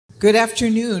Good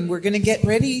afternoon. We're going to get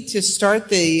ready to start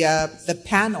the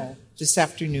panel this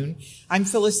afternoon. I'm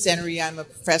Phyllis Dennery. I'm a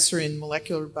professor in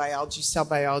molecular biology, cell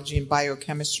biology, and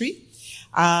biochemistry.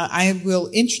 I will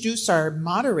introduce our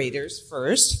moderators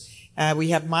first. We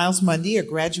have Miles Mundy, a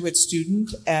graduate student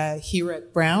here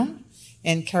at Brown,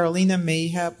 and Carolina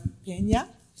Meja Peña,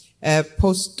 a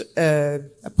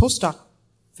postdoc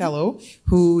fellow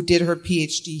who did her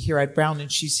PhD here at Brown,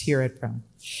 and she's here at Brown.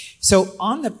 So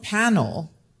on the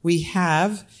panel, we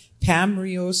have Pam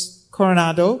Rios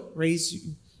Coronado,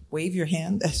 wave your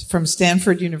hand, from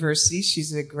Stanford University.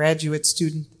 She's a graduate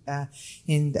student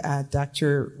in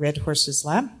Dr. Red Horse's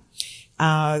lab.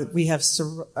 We have,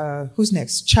 who's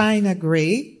next? China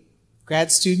Gray,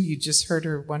 grad student. You just heard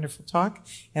her wonderful talk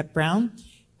at Brown.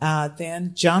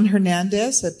 Then John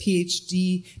Hernandez, a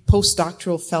PhD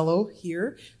postdoctoral fellow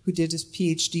here, who did his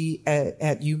PhD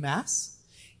at UMass.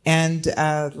 And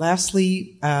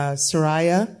lastly,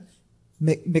 Soraya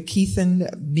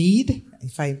McKeithen Mead,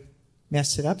 if I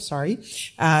messed it up, sorry,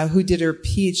 who did her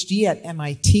PhD at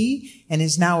MIT and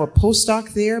is now a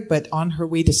postdoc there, but on her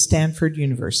way to Stanford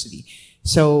University.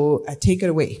 So take it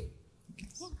away.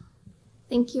 Yeah.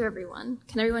 Thank you, everyone.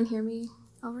 Can everyone hear me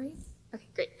all right? Okay,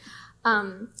 great.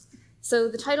 So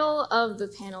the title of the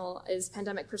panel is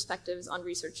Pandemic Perspectives on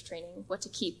Research Training, What to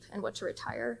Keep and What to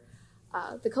Retire.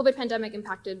 The COVID pandemic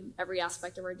impacted every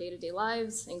aspect of our day-to-day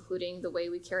lives, including the way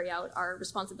we carry out our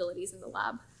responsibilities in the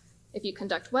lab. If you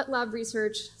conduct wet lab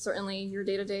research, certainly your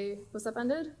day-to-day was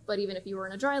upended, but even if you were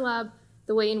in a dry lab,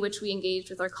 the way in which we engaged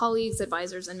with our colleagues,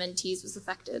 advisors, and mentees was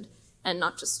affected, and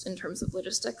not just in terms of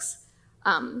logistics.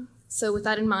 So with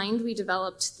that in mind, we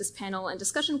developed this panel and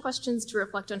discussion questions to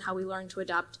reflect on how we learned to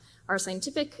adapt our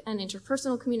scientific and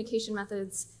interpersonal communication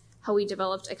methods, how we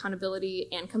developed accountability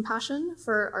and compassion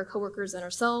for our coworkers and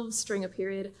ourselves during a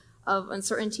period of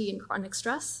uncertainty and chronic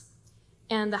stress,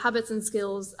 and the habits and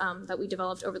skills that we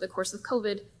developed over the course of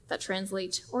COVID that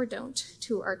translate or don't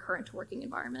to our current working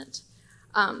environment.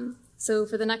 So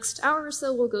for the next hour or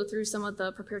so, we'll go through some of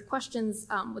the prepared questions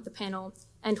with the panel,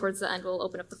 and towards the end, we'll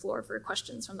open up the floor for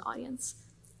questions from the audience.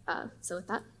 So with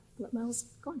that, let Miles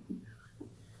go on.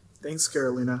 Thanks,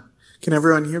 Carolina. Can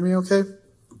everyone hear me okay?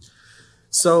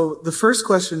 So the first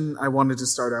question I wanted to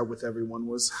start out with everyone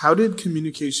was, how did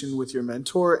communication with your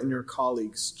mentor and your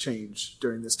colleagues change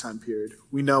during this time period?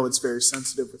 We know it's very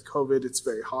sensitive with COVID. It's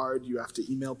very hard. You have to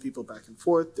email people back and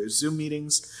forth. There's Zoom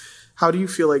meetings. How do you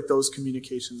feel like those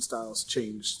communication styles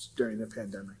changed during the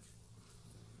pandemic?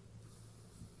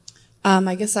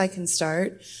 I guess I can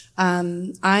start.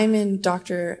 I'm in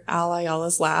Dr. Al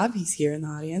Ayala's lab. He's here in the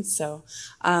audience. So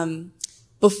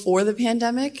before the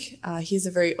pandemic, he has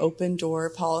a very open door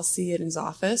policy in his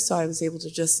office. So I was able to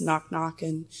just knock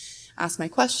and ask my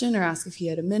question or ask if he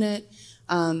had a minute.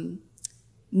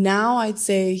 Now I'd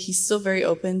say he's still very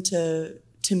open to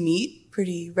meet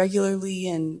pretty regularly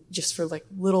and just for like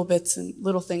little bits and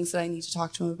little things that I need to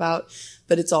talk to him about,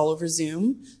 but it's all over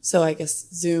Zoom. So I guess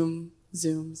Zoom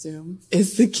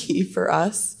is the key for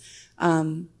us.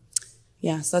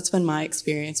 Yeah, so that's been my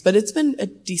experience, but it's been a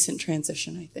decent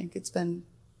transition, I think. It's been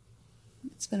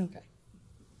okay.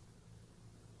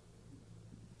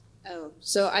 Oh,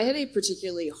 so I had a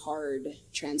particularly hard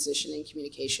transition in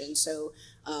communication. So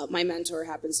my mentor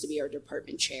happens to be our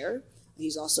department chair.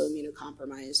 He's also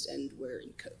immunocompromised, and we're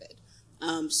in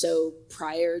COVID. So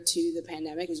prior to the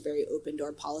pandemic, it was very open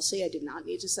door policy. I did not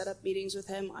need to set up meetings with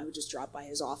him. I would just drop by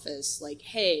his office like,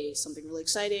 hey, something really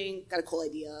exciting, got a cool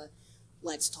idea,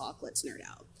 let's talk, let's nerd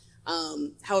out.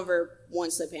 However,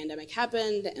 once the pandemic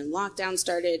happened and lockdown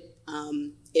started,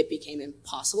 it became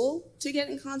impossible to get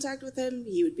in contact with him.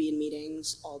 He would be in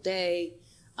meetings all day,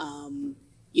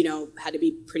 had to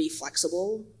be pretty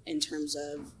flexible in terms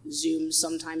of Zoom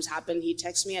sometimes happened. He'd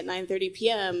text me at 9:30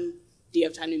 p.m., do you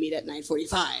have time to meet at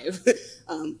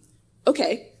 9:45?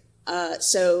 Okay.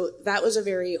 So that was a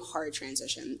very hard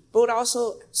transition. But what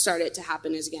also started to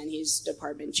happen is, again, he's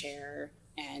department chair,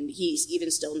 and he's even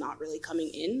still not really coming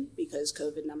in because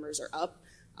COVID numbers are up.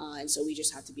 And so we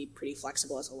just have to be pretty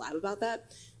flexible as a lab about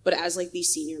that. But as like the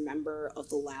senior member of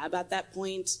the lab at that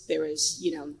point, there was,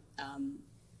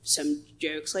 some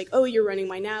jokes like, oh, you're running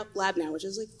my lab now, which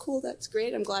is like, cool, that's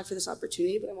great. I'm glad for this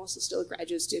opportunity, but I'm also still a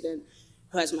graduate student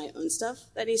who has my own stuff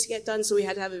that needs to get done. So we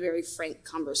had to have a very frank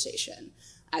conversation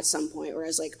at some point,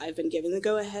 whereas like I've been given the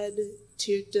go-ahead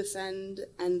to defend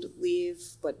and leave,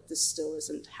 but this still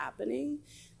isn't happening.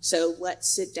 So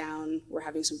let's sit down. We're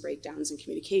having some breakdowns in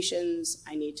communications.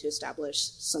 I need to establish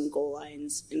some goal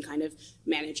lines and kind of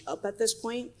manage up at this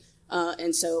point.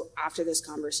 And so after this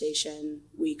conversation,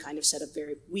 we kind of set up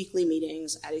very weekly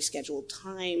meetings at a scheduled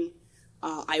time.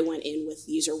 I went in with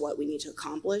these are what we need to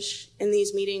accomplish in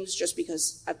these meetings, just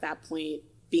because at that point,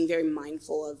 being very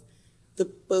mindful of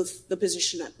the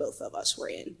position that both of us were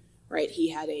in, right? He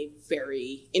had a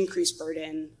very increased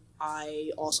burden.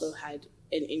 I also had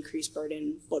an increased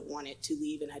burden, but wanted to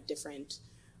leave and had different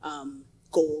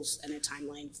goals and a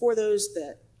timeline for those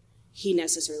that he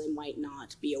necessarily might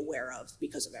not be aware of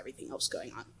because of everything else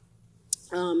going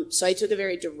on. So I took a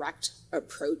very direct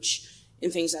approach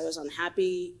in things I was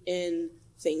unhappy in,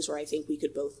 things where I think we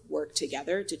could both work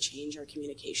together to change our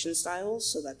communication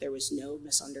styles so that there was no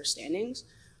misunderstandings.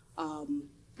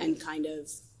 And kind of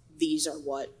these are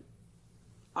what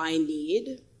I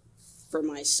need for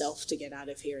myself to get out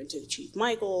of here and to achieve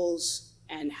my goals,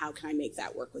 and how can I make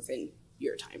that work within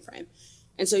your time frame.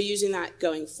 And so using that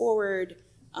going forward,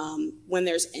 when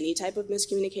there's any type of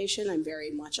miscommunication, I'm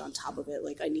very much on top of it.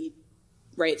 Like, I need,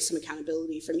 right, some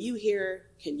accountability from you here.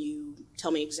 Can you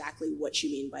tell me exactly what you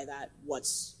mean by that?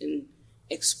 What's an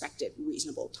expected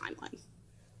reasonable timeline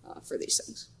for these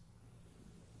things?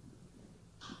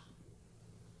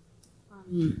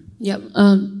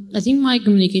 I think my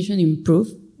communication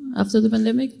improved after the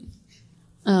pandemic,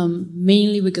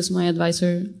 mainly because my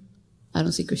advisor, I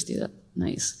don't see Christy that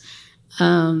nice,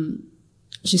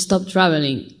 she stopped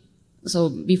traveling. So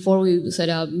before we set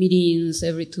up meetings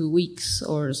every 2 weeks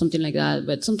or something like that,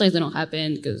 but sometimes they don't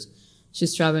happen because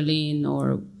she's traveling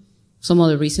or some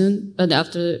other reason. But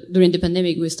during the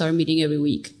pandemic, we started meeting every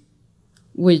week,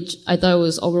 which I thought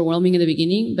was overwhelming in the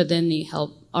beginning, but then it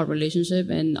helped our relationship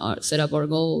and set up our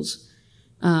goals.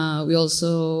 We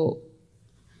also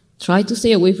tried to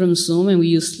stay away from Zoom, and we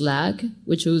use Slack,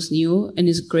 which was new, and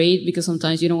it's great because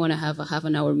sometimes you don't want to have a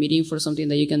half-an-hour meeting for something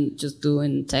that you can just do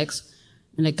in text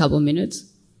in like a couple of minutes.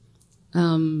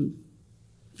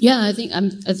 I think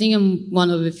I'm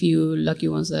one of the few lucky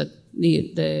ones that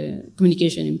the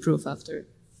communication improved after.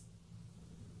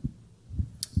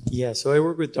 Yeah, so I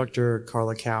work with Dr.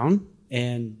 Carla Cowan,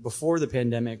 and before the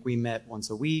pandemic, we met once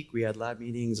a week. We had lab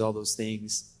meetings, all those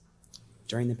things.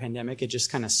 During the pandemic, it just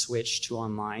kind of switched to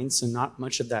online, so not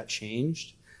much of that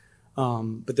changed.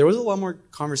 But there was a lot more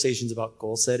conversations about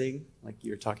goal setting, like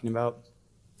you were talking about,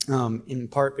 in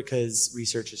part because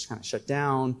research is kind of shut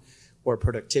down, or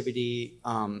productivity,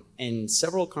 and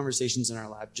several conversations in our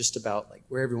lab just about like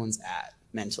where everyone's at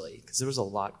mentally, because there was a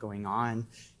lot going on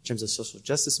in terms of social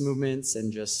justice movements,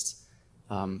 and just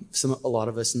a lot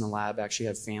of us in the lab actually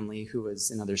have family who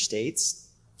was in other states,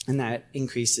 and that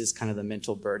increases kind of the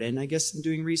mental burden, I guess, in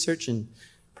doing research and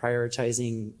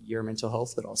prioritizing your mental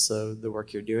health, but also the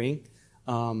work you're doing.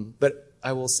 But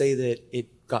I will say that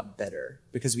it got better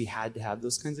because we had to have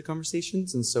those kinds of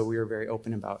conversations, and so we were very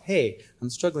open about, hey,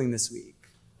 I'm struggling this week.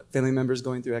 Family members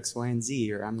going through X, Y, and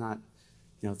Z, or I'm not,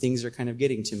 things are kind of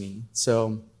getting to me.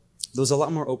 So there was a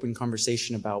lot more open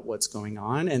conversation about what's going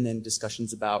on, and then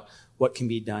discussions about what can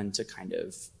be done to kind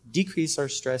of decrease our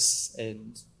stress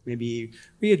and maybe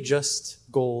readjust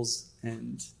goals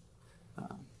and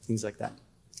things like that.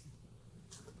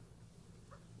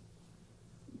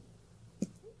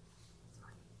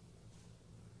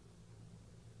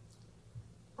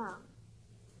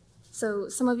 So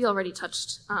some of you already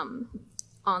touched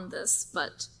on this,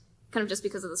 but kind of just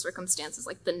because of the circumstances,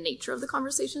 like the nature of the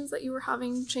conversations that you were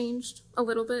having changed a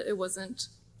little bit. It wasn't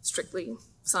strictly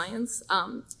science.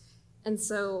 And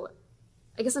so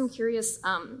I guess I'm curious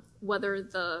whether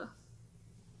the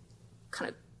kind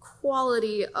of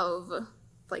quality of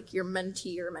like your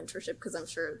mentee or mentorship, because I'm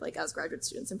sure like as graduate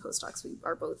students and postdocs, we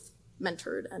are both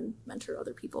mentored and mentor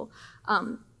other people,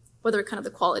 whether kind of the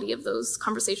quality of those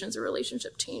conversations or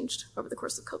relationship changed over the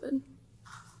course of COVID.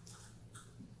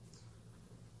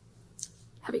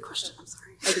 Heavy question, I'm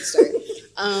sorry. I could start.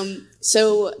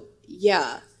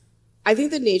 I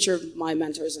think the nature of my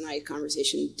mentors and I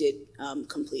conversation did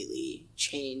completely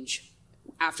change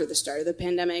after the start of the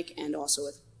pandemic, and also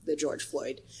with the George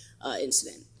Floyd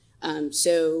incident.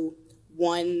 So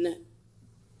one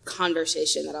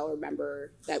conversation that I'll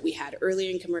remember that we had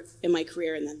earlier in my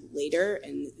career and then later,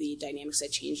 and the dynamics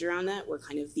that changed around that were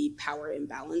kind of the power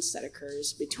imbalance that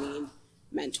occurs between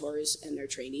mentors and their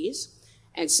trainees.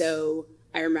 And so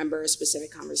I remember a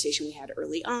specific conversation we had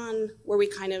early on where we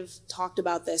kind of talked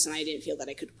about this, and I didn't feel that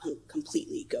I could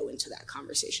completely go into that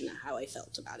conversation and how I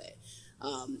felt about it.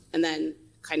 And then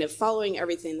kind of following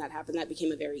everything that happened, that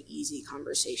became a very easy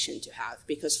conversation to have,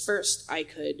 because first I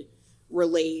could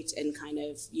relate and kind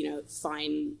of,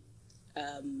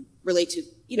 relate to,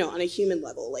 on a human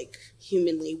level, like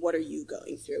humanly, what are you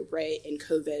going through, right? In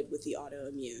COVID with the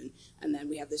autoimmune. And then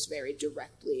we have this very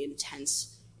directly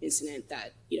intense incident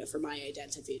that, for my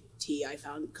identity, I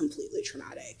found completely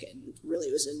traumatic and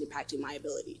really was impacting my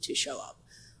ability to show up.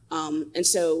 And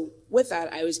so with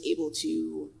that, I was able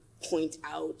to point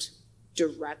out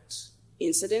direct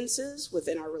incidences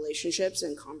within our relationships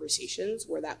and conversations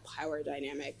where that power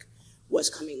dynamic was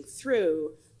coming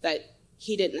through that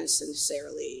he didn't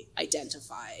necessarily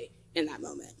identify in that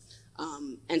moment.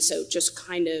 And so just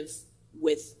kind of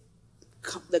with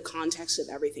the context of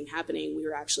everything happening, we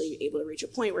were actually able to reach a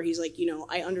point where he's like,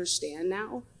 I understand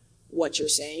now what you're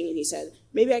saying. And he said,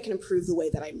 maybe I can improve the way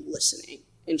that I'm listening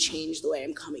and change the way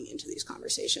I'm coming into these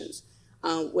conversations,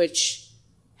 which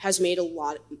has made a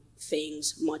lot of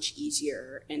things much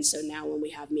easier. And so now when we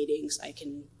have meetings, I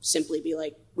can simply be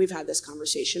like, we've had this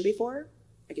conversation before.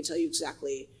 I can tell you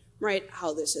exactly, right,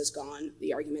 how this has gone,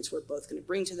 the arguments we're both going to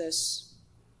bring to this,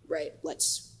 right,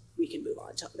 we can move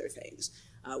on to other things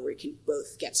where we can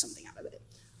both get something out of it.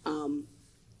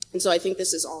 And so I think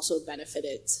this has also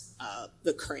benefited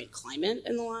the current climate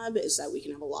in the lab, is that we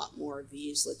can have a lot more of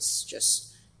these. Let's just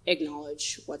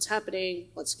acknowledge what's happening.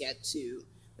 Let's get to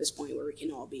this point where we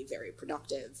can all be very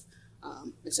productive.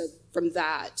 And so from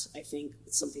that, I think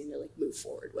it's something to move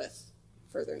forward with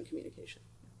furthering communication.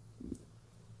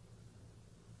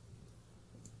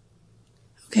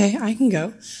 Okay, I can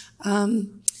go.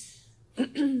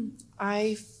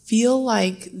 I feel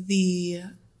like the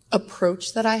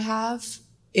approach that I have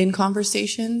in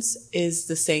conversations is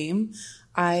the same.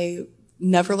 I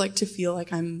never like to feel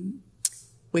like I'm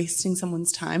wasting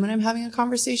someone's time when I'm having a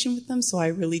conversation with them, so I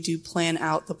really do plan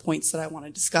out the points that I want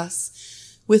to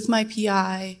discuss with my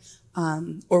PI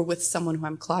or with someone who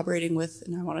I'm collaborating with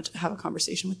and I want to have a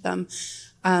conversation with them.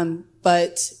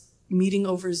 But meeting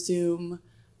over Zoom,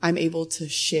 I'm able to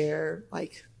share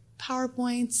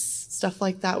PowerPoints, stuff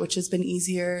like that, which has been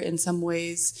easier in some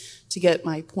ways to get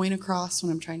my point across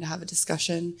when I'm trying to have a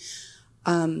discussion.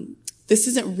 This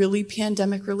isn't really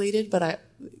pandemic related, but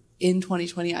in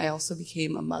 2020, I also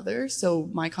became a mother. So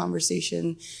my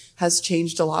conversation has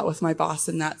changed a lot with my boss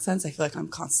in that sense. I feel like I'm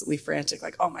constantly frantic,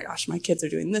 oh my gosh, my kids are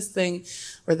doing this thing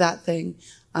or that thing.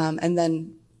 And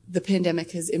then the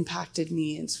pandemic has impacted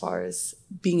me as far as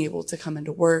being able to come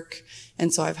into work.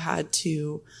 And so I've had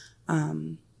to,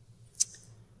 I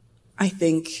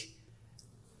think,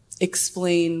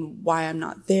 explain why I'm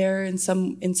not there in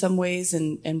some ways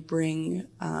and bring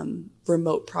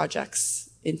remote projects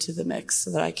into the mix so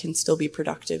that I can still be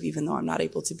productive even though I'm not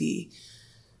able to be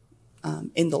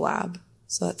in the lab.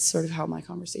 So that's sort of how my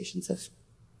conversations have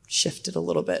shifted a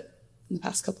little bit in the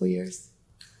past couple of years.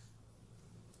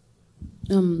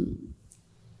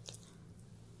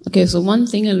 Okay, so one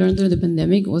thing I learned during the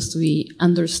pandemic was to be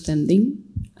understanding,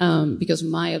 because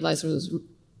my advisor was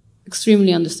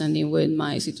extremely understanding with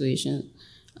my situation.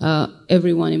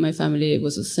 Everyone in my family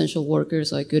was essential workers,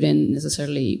 so I couldn't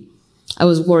necessarily, I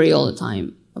was worried all the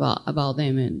time about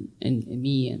them and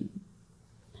me and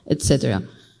etc.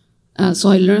 So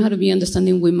I learned how to be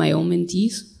understanding with my own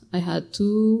mentees. I had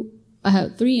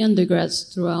 3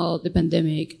 undergrads throughout the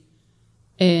pandemic,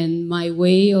 and my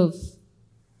way of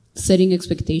setting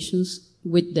expectations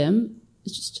with them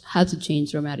just had to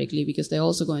change dramatically because they're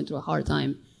also going through a hard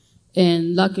time.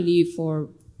 And luckily for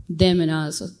them and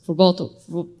us, for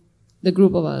the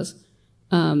group of us,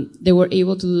 they were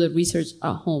able to do the research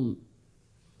at home.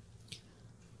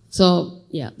 So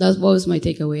yeah, that was my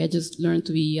takeaway. I just learned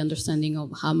to be understanding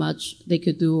of how much they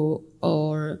could do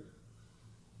or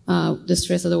the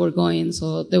stress that they were going.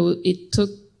 So it took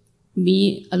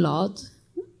me a lot.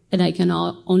 And I can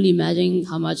only imagine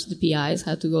how much the PIs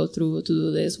had to go through to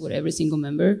do this with every single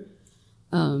member.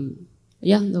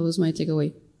 Yeah, that was my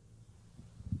takeaway.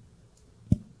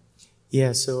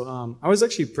 Yeah, so I was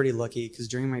actually pretty lucky because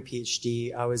during my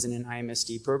PhD, I was in an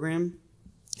IMSD program,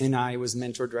 and I was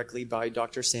mentored directly by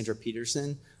Dr. Sandra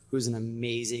Peterson, who's an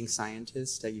amazing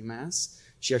scientist at UMass.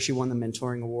 She actually won the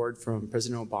mentoring award from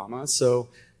President Obama. So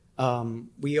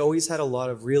we always had a lot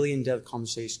of really in-depth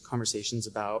conversations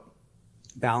about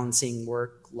balancing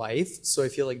work-life. So I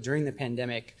feel like during the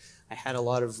pandemic, I had a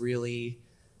lot of really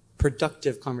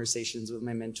productive conversations with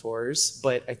my mentors,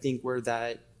 but I think where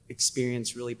that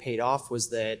experience really paid off was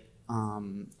that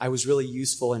I was really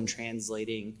useful in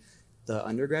translating the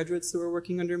undergraduates that were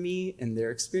working under me and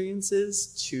their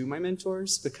experiences to my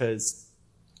mentors, because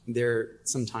there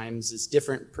sometimes is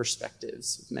different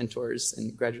perspectives with mentors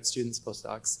and graduate students,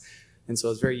 postdocs. And so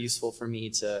it was very useful for me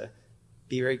to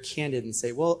be very candid and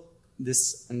say, well,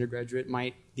 this undergraduate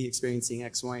might be experiencing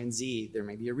X, Y, and Z. There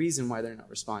may be a reason why they're not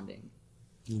responding,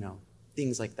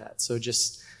 things like that. So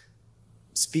just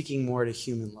speaking more at a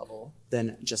human level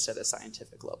than just at a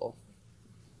scientific level.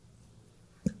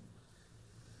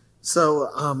 So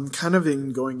kind of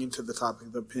in going into the topic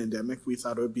of the pandemic, we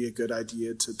thought it would be a good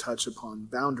idea to touch upon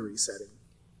boundary setting.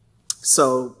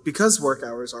 So because work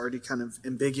hours are already kind of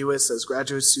ambiguous as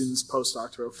graduate students,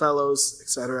 postdoctoral fellows,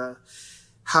 etc.,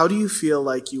 how do you feel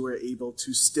like you were able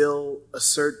to still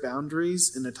assert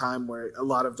boundaries in a time where a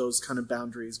lot of those kind of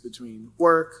boundaries between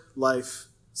work, life,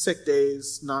 sick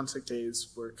days, non-sick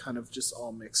days were kind of just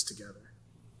all mixed together?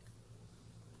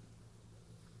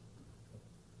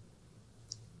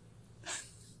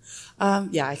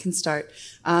 Yeah, I can start.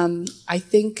 I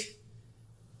think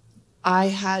I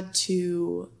had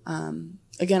to,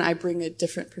 again, I bring a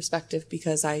different perspective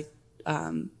because I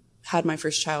had my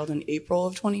first child in April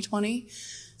of 2020.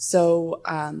 So,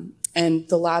 and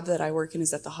the lab that I work in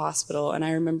is at the hospital. And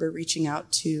I remember reaching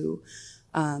out to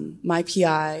my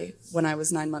PI when I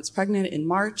was 9 months pregnant in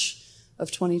March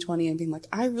of 2020 and being like,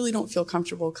 I really don't feel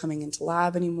comfortable coming into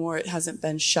lab anymore. It hasn't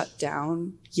been shut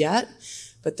down yet,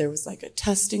 but there was like a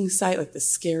testing site, like the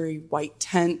scary white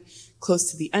tent close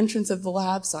to the entrance of the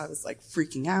lab. So I was like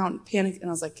freaking out and panicked. And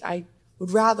I was like, I would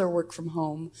rather work from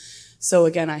home. So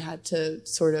again, I had to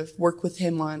sort of work with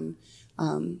him on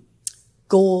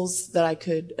goals that I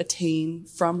could attain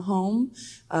from home,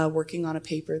 working on a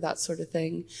paper, that sort of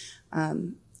thing.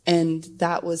 And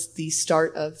that was the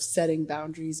start of setting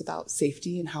boundaries about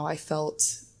safety and how I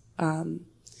felt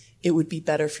it would be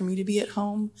better for me to be at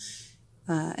home.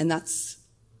 And that's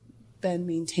been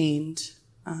maintained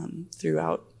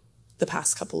throughout the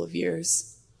past couple of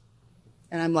years.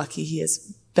 And I'm lucky he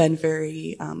has been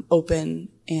very open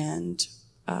and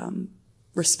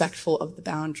respectful of the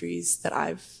boundaries that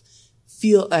I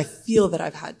feel that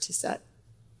I've had to set.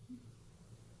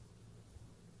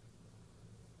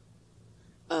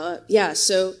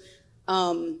 So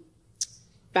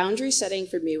boundary setting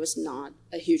for me was not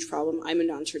a huge problem. I'm a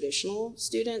non-traditional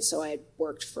student, so I had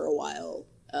worked for a while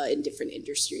in different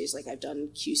industries. Like I've done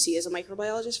QC as a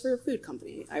microbiologist for a food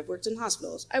company. I've worked in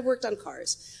hospitals. I've worked on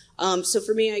cars. So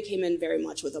for me, I came in very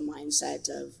much with a mindset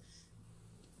of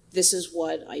this is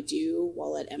what I do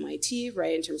while at MIT,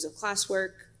 right, in terms of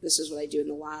classwork. This is what I do in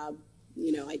the lab.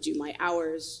 You know, I do my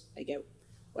hours. I get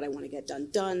what I want to get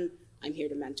done. I'm here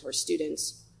to mentor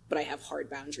students, but I have hard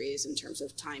boundaries in terms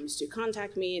of times to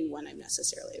contact me and when I'm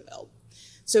necessarily available.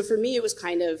 So for me, it was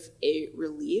kind of a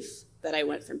relief that I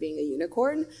went from being a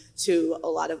unicorn to a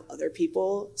lot of other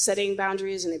people setting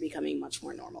boundaries and it becoming much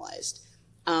more normalized.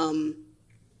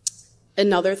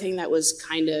 Another thing that was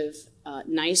kind of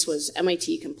nice was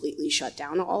MIT completely shut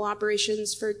down all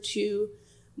operations for 2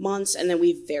 months, and then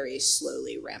we very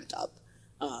slowly ramped up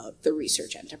the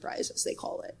research enterprise, as they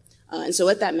call it. And so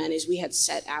what that meant is we had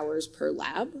set hours per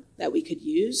lab that we could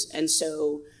use. And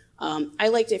so I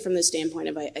liked it from the standpoint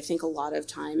of, I think a lot of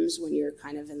times when you're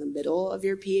kind of in the middle of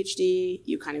your PhD,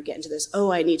 you kind of get into this,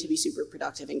 oh, I need to be super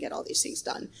productive and get all these things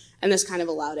done. And this kind of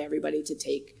allowed everybody to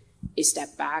take a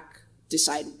step back,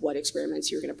 decide what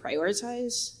experiments you're going to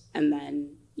prioritize, and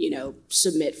then, you know,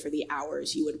 submit for the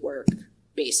hours you would work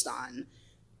based on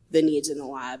the needs in the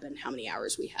lab and how many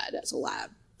hours we had as a lab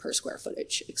per square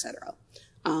footage, et cetera.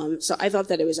 So I thought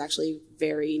that it was actually a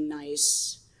very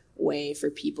nice way for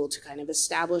people to kind of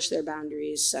establish their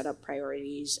boundaries, set up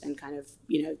priorities, and kind of,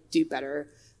 you know, do better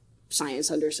science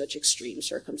under such extreme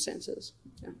circumstances.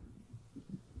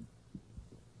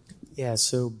 Yeah,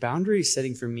 so boundary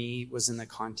setting for me was in the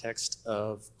context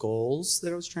of goals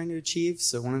that I was trying to achieve.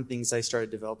 So one of the things I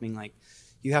started developing, like,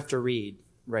 you have to read,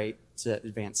 right, to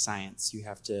advance science. You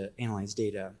have to analyze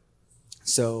data.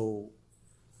 So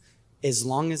as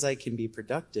long as I can be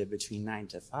productive between 9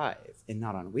 to 5 and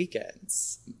not on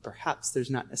weekends, perhaps there's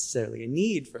not necessarily a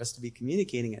need for us to be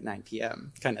communicating at 9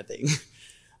 p.m. kind of thing.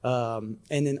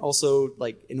 And then also,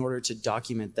 like, in order to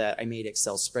document that, I made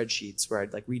Excel spreadsheets where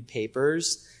I'd like read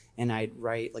papers and I'd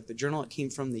write like the journal it came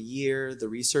from, the year, the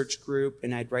research group,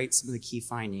 and I'd write some of the key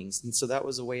findings. And so that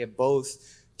was a way of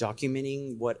both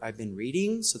documenting what I've been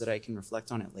reading so that I can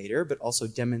reflect on it later, but also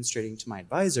demonstrating to my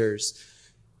advisors,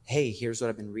 hey, here's what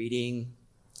I've been reading.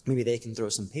 Maybe they can throw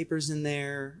some papers in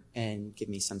there and give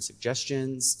me some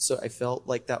suggestions. So I felt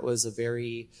like that was a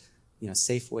very,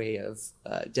 safe way of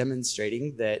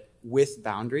demonstrating that with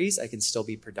boundaries, I can still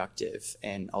be productive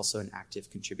and also an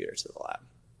active contributor to the lab.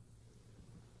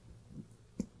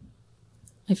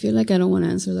 I feel like I don't want to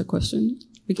answer the question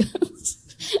because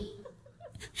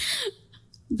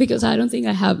I don't think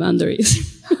I have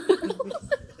boundaries.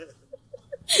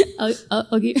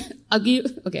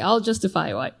 I'll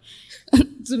justify why.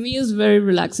 To me, it's very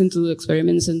relaxing to do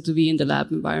experiments and to be in the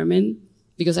lab environment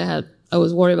because I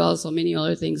was worried about so many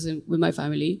other things with my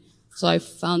family. So I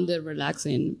found it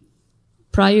relaxing.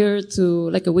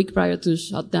 A week prior to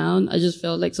shutdown, I just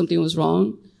felt like something was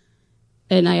wrong.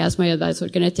 And I asked my advisor,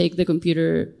 can I take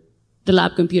the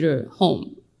lab computer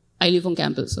home? I live on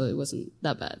campus, so it wasn't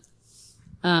that bad.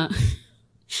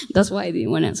 That's why I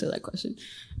didn't want to answer that question.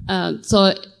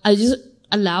 So I just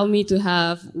allow me to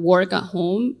have work at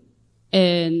home,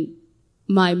 and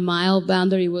my mild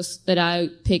boundary was that I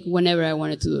pick whenever I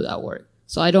wanted to do that work.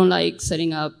 So I don't like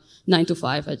setting up 9 to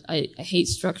 5. I hate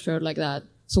structure like that.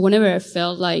 So whenever I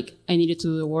felt like I needed to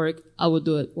do the work, I would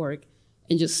do it work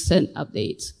and just send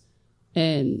updates.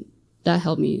 And that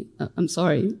helped me. I'm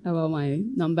sorry about my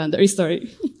non-boundary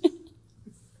story.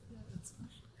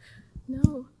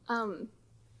 No. I don't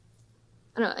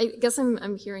know. I guess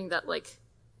I'm hearing that like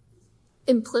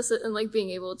implicit in like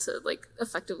being able to like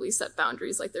effectively set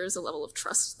boundaries. Like there's a level of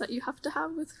trust that you have to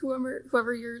have with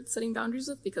whoever you're setting boundaries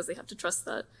with, because they have to trust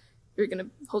that you're going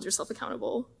to hold yourself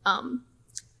accountable.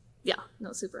 Yeah,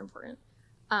 no, super important.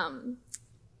 And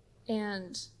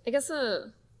I guess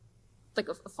a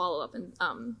follow-up, and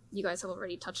you guys have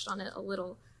already touched on it a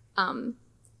little.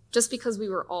 Just because we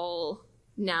were all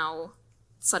now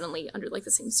suddenly under like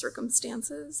the same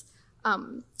circumstances,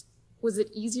 was it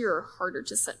easier or harder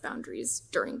to set boundaries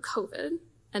during COVID?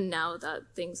 And now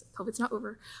that COVID's not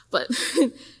over, but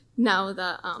now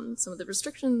that some of the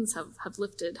restrictions have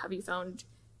lifted, have you found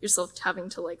yourself having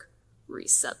to like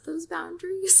reset those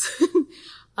boundaries?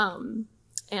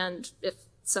 And if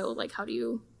so, like how do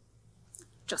you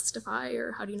justify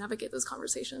or how do you navigate those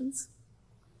conversations?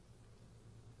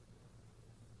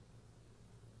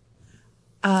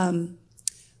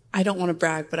 I don't want to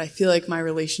brag, but I feel like my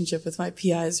relationship with my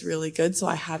PI is really good, so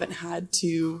I haven't had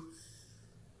to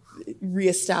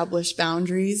reestablish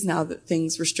boundaries now that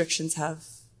restrictions have,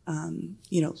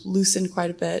 loosened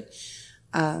quite a bit.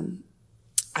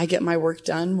 I get my work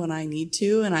done when I need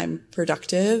to, and I'm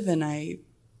productive, and I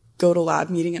go to lab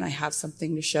meeting and I have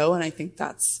something to show, and I think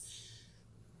that's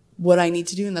what I need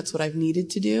to do, and that's what I've needed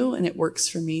to do, and it works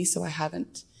for me, so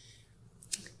that's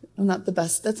not the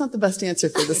best answer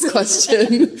for this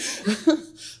question.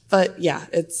 But yeah,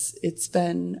 it's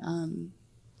been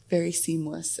very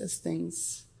seamless as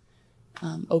things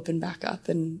open back up,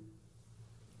 and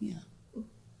yeah.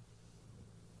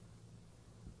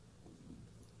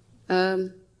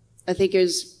 I think it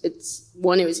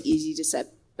was easy to set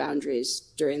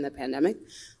boundaries during the pandemic.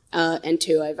 And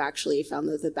two, I've actually found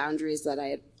that the boundaries that I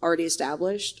had already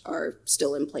established are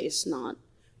still in place, not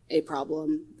a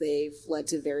problem. They've led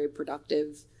to very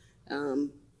productive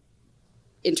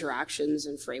interactions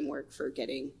and framework for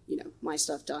getting, my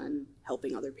stuff done,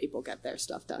 helping other people get their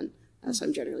stuff done. So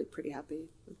I'm generally pretty happy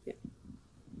with it.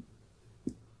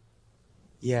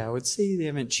 Yeah, I would say they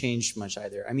haven't changed much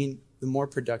either. I mean, the more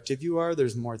productive you are,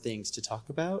 there's more things to talk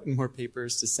about and more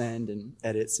papers to send and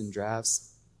edits and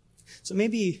drafts. So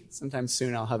maybe sometime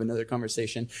soon I'll have another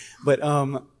conversation. But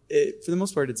for the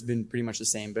most part, it's been pretty much the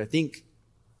same. But I think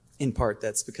in part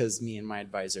that's because me and my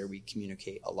advisor, we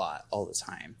communicate a lot all the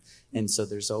time. And so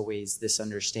there's always this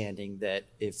understanding that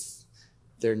if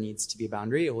there needs to be a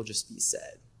boundary, it will just be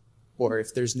said. Or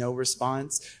if there's no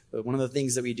response, but one of the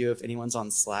things that we do if anyone's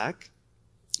on Slack,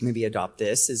 maybe adopt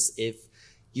this, is if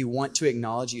you want to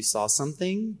acknowledge you saw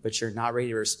something, but you're not ready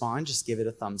to respond, just give it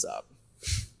a thumbs up.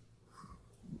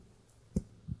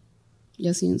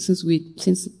 Yes,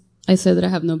 since I said that I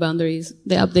have no boundaries,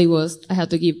 the update was I had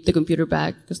to give the computer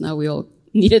back because now we all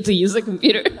needed to use the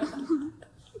computer,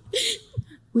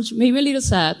 which made me a little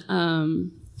sad.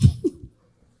 I'm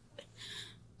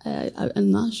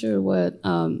not sure what.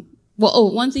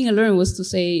 One thing I learned was to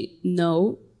say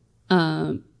no,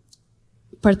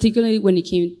 particularly when it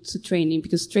came to training,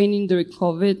 because training during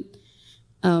COVID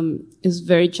is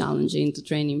very challenging to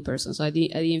train in person. So I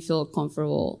didn't feel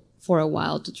comfortable for a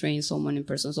while to train someone in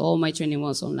person. So all my training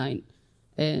was online.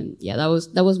 And yeah, that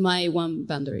was my one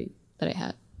boundary that I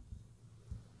had.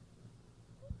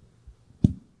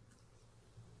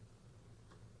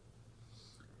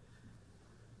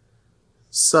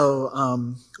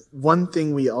 So one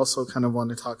thing we also kind of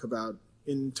want to talk about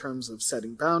in terms of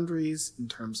setting boundaries, in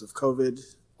terms of COVID,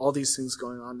 all these things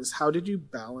going on, is how did you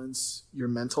balance your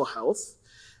mental health?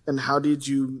 And how did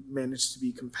you manage to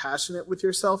be compassionate with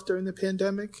yourself during the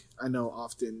pandemic? I know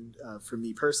often, for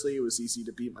me personally, it was easy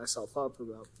to beat myself up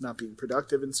about not being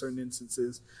productive in certain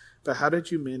instances. But how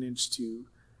did you manage to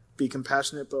be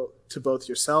compassionate to both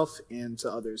yourself and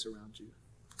to others around you?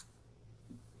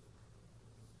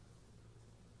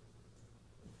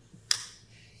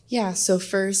 Yeah, so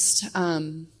first,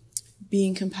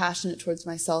 being compassionate towards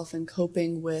myself and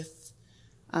coping with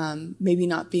maybe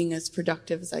not being as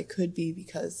productive as I could be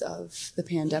because of the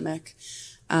pandemic.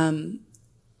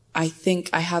 I think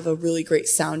I have a really great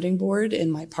sounding board in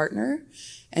my partner.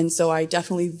 And so I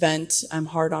definitely vent. I'm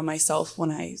hard on myself when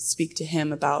I speak to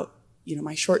him about,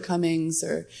 my shortcomings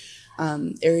or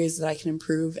areas that I can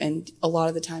improve. And a lot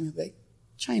of the time he'll be like,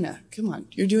 China, come on,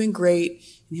 you're doing great.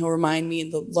 And he'll remind me in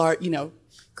the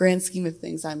grand scheme of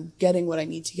things, I'm getting what I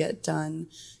need to get done,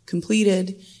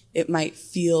 completed. It might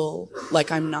feel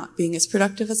like I'm not being as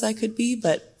productive as I could be,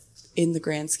 but in the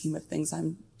grand scheme of things,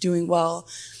 I'm doing well.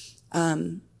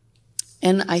 And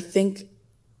I think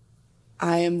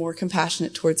I am more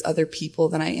compassionate towards other people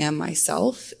than I am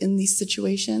myself in these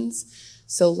situations.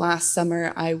 So last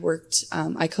summer, I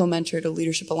co-mentored a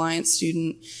Leadership Alliance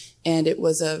student, and it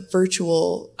was a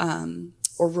virtual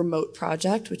or remote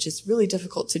project, which is really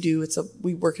difficult to do.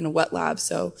 We work in a wet lab,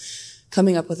 so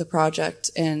coming up with a project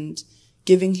and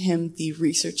giving him the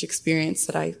research experience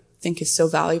that I think is so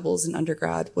valuable as an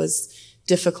undergrad was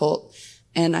difficult.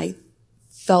 And I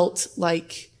felt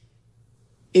like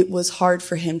it was hard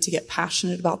for him to get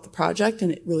passionate about the project,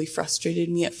 and it really frustrated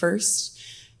me at first.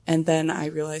 And then I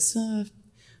realized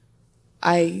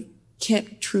I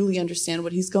can't truly understand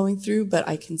what he's going through, but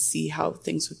I can see how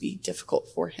things would be difficult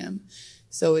for him.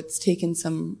 So it's taken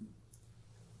some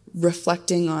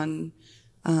reflecting on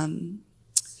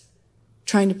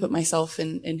trying to put myself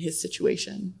in his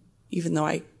situation, even though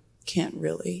I can't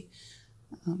really.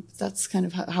 That's kind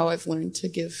of how I've learned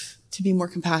to be more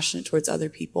compassionate towards other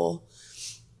people.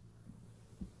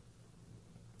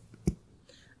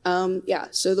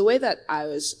 So the way that I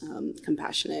was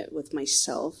compassionate with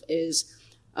myself is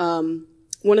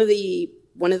one of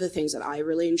the things that I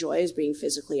really enjoy is being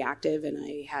physically active, and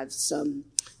I had some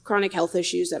chronic health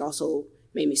issues that also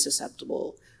made me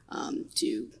susceptible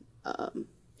to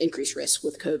increased risk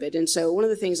with COVID. And so one of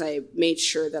the things I made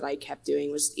sure that I kept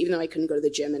doing was, even though I couldn't go to the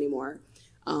gym anymore,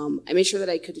 I made sure that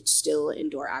I could still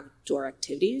indoor outdoor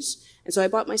activities. And so I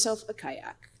bought myself a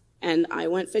kayak, and I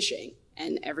went fishing.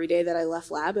 And every day that I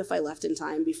left lab, if I left in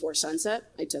time before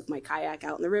sunset, I took my kayak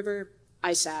out in the river.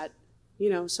 I sat,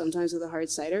 sometimes with a hard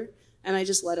cider, and I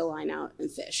just let a line out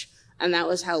and fish. And that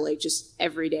was how, just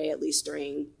every day, at least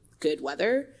during good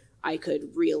weather, I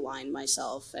could realign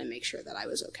myself and make sure that I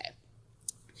was okay.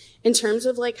 In terms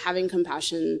of having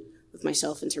compassion with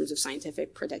myself in terms of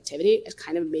scientific productivity, it's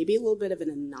kind of maybe a little bit of an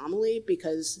anomaly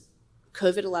because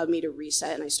COVID allowed me to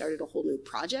reset, and I started a whole new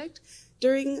project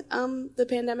during the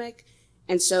pandemic.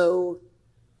 And so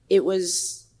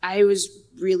I was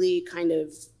really kind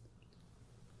of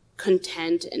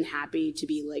content and happy to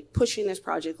be pushing this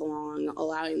project along,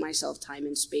 allowing myself time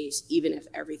and space, even if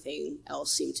everything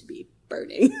else seemed to be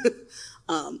burning.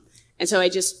 And so I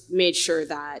just made sure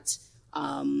that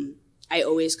I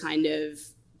always kind of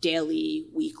daily,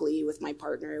 weekly with my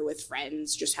partner, with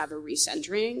friends, just have a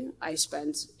recentering. I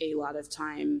spent a lot of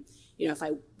time,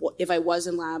 if I was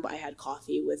in lab, I had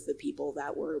coffee with the people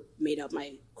that were made up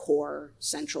my core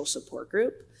central support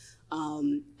group.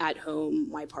 At home,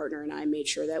 my partner and I made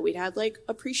sure that we'd had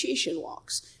appreciation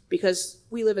walks because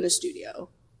we live in a studio.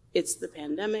 It's the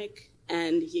pandemic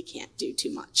and you can't do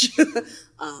too much.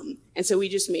 And so we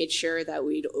just made sure that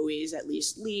we'd always at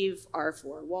least leave our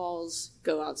four walls,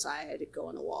 go outside, go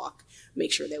on a walk,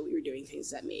 make sure that we were doing things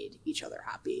that made each other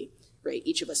happy, right?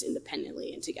 Each of us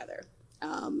independently and together.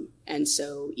 And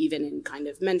so even in kind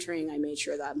of mentoring, I made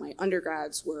sure that my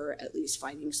undergrads were at least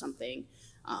finding something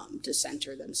to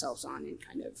center themselves on and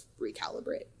kind of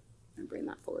recalibrate and bring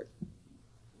that forward.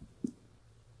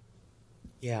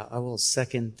 Yeah, I will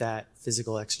second that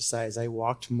physical exercise. I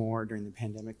walked more during the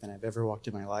pandemic than I've ever walked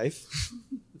in my life.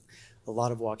 A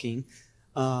lot of walking.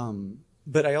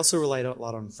 But I also relied a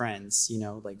lot on friends,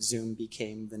 Zoom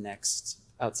became the next,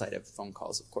 outside of phone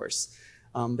calls, of course.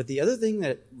 But the other thing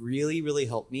that really, really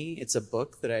helped me, it's a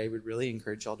book that I would really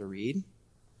encourage y'all to read,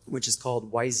 which is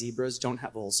called Why Zebras Don't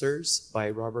Have Ulcers by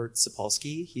Robert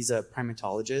Sapolsky. He's a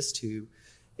primatologist who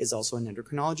is also an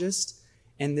endocrinologist.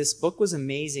 And this book was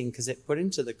amazing because it put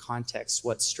into the context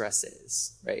what stress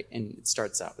is, right? And it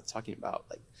starts out with talking about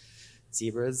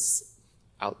zebras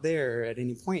out there at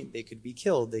any point, they could be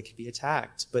killed, they could be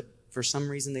attacked, but for some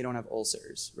reason they don't have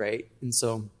ulcers, right? And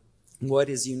so what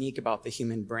is unique about the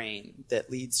human brain that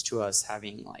leads to us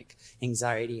having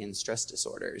anxiety and stress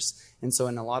disorders? And so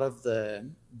in a lot of the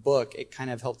book, it kind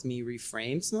of helped me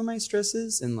reframe some of my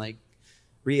stresses and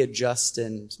readjust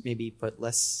and maybe put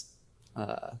less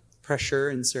pressure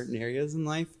in certain areas in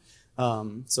life.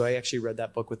 So I actually read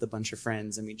that book with a bunch of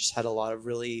friends, and we just had a lot of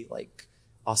really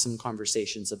awesome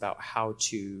conversations about how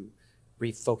to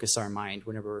refocus our mind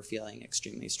whenever we're feeling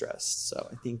extremely stressed. So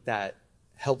I think that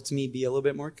helped me be a little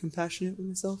bit more compassionate with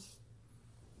myself.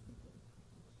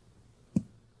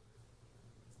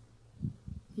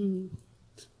 Let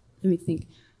me think.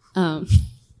 I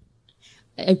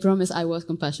promise I was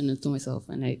compassionate to myself,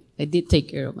 and I did take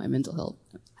care of my mental health.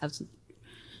 I have to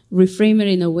reframe it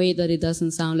in a way that it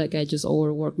doesn't sound like I just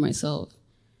overwork myself.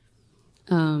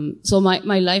 So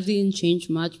my life didn't change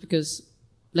much because,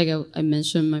 like I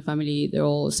mentioned, my family, they're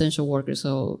all essential workers.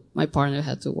 So my partner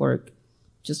had to work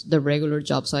just the regular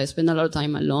job. So I spent a lot of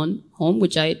time alone home,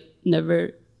 which I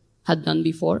never had done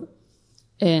before.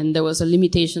 And there was a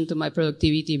limitation to my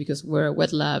productivity because we're a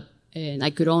wet lab and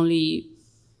I could only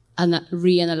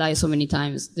reanalyze so many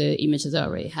times the images that I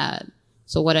already had.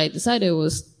 So what I decided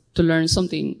was to learn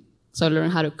something. So I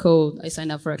learned how to code. I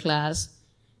signed up for a class.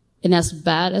 And as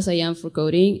bad as I am for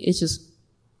coding, it just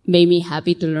made me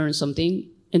happy to learn something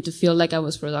and to feel like I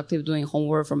was productive doing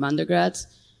homework from undergrads.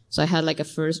 So I had like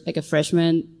a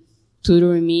freshman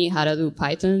tutoring me how to do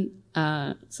Python.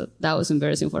 So that was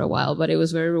embarrassing for a while, but it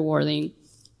was very rewarding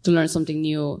to learn something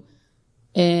new.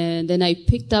 And then I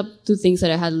picked up 2 things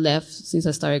that I had left since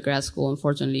I started grad school,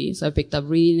 unfortunately. So I picked up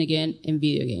reading again and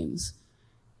video games.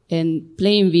 And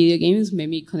playing video games made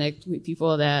me connect with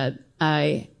people that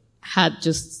I had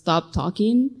just stopped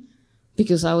talking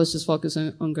because I was just focused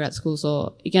on grad school.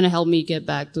 So it kind of helped me get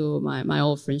back to my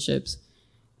old friendships.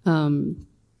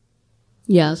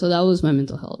 Yeah, so that was my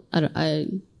mental health. I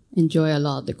enjoy a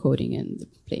lot the coding and the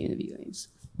playing the video games.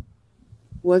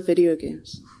 What video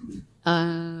games?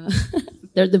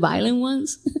 They're the violent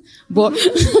ones.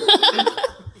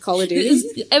 Call of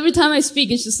Duty? Every time I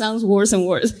speak, it just sounds worse and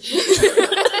worse.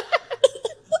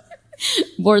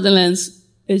 Borderlands,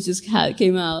 it just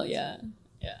came out, yeah.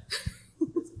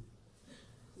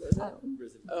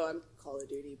 Oh, I'm Call of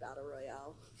Duty Battle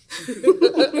Royale.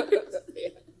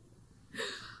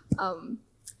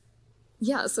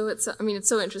 Yeah, so it's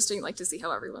so interesting, like, to see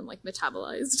how everyone, like,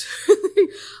 metabolized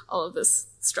all of this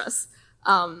stress.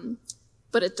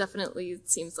 But it definitely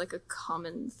seems like a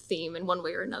common theme in one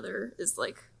way or another is,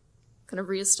 like, kind of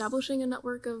reestablishing a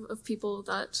network of people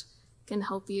that can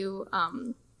help you, I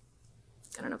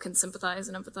don't know, can sympathize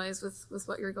and empathize with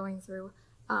what you're going through.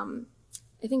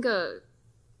 I think,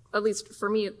 at least for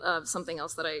me, something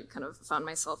else that I kind of found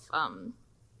myself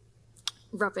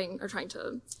repping or trying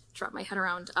to wrap my head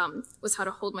around was how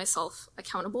to hold myself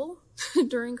accountable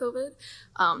during COVID.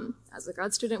 As a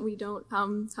grad student, we don't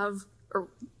have, or,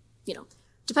 you know,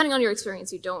 depending on your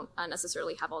experience, you don't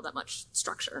necessarily have all that much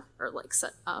structure or like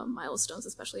set milestones,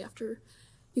 especially after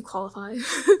you qualify.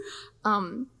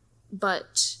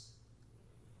 But,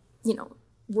 you know,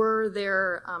 were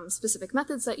there specific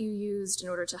methods that you used in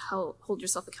order to hold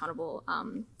yourself accountable,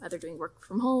 either doing work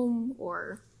from home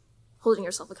or holding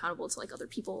yourself accountable to like other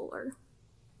people or?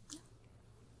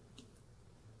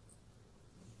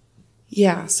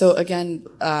 Yeah, so again,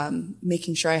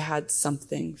 making sure I had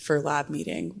something for lab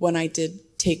meeting. When I did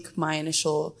take my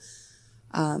initial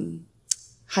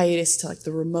hiatus to like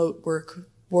the remote work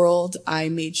world, I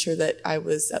made sure that I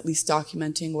was at least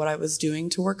documenting what I was doing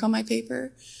to work on my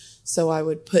paper. So I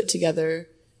would put together,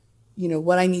 you know,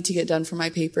 what I need to get done for my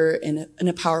paper in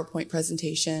a PowerPoint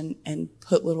presentation and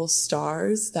put little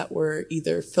stars that were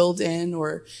either filled in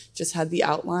or just had the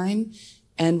outline.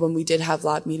 And when we did have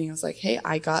lab meeting, I was like, hey,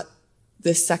 I got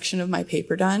this section of my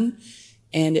paper done.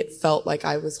 And it felt like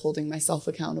I was holding myself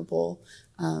accountable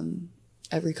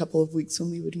every couple of weeks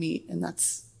when we would meet. And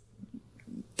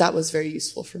that was very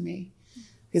useful for me.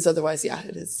 Because otherwise, yeah,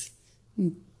 it is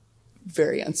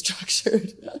very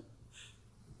unstructured.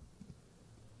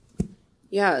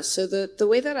 Yeah, so the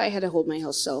way that I had to hold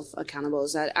myself accountable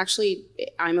is that actually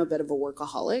I'm a bit of a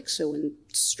workaholic. So when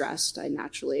stressed, I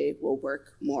naturally will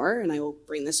work more and I will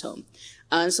bring this home.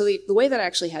 So the way that I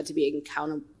actually had to be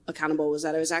accountable was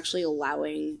that I was actually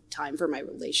allowing time for my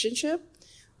relationship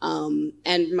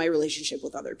and my relationship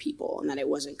with other people, and that it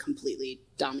wasn't completely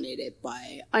dominated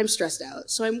by I'm stressed out,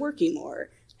 so I'm working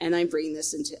more, and I'm bringing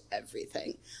this into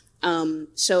everything.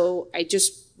 So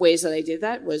ways that I did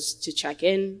that was to check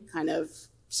in, kind of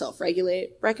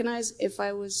self-regulate, recognize if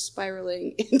I was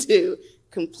spiraling into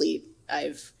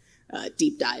I've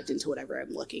deep dived into whatever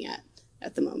I'm looking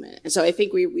at the moment. And so I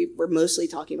think we were mostly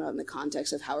talking about in the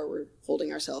context of how we're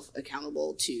holding ourselves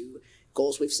accountable to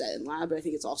goals we've set in lab, but I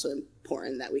think it's also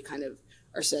important that we kind of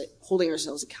are holding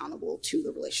ourselves accountable to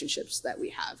the relationships that we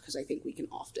have, because I think we can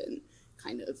often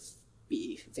kind of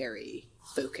be very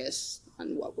focused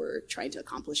on what we're trying to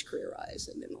accomplish career-wise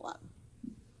and in the lab.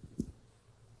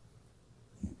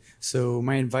 So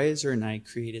my advisor and I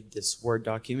created this Word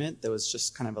document that was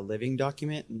just kind of a living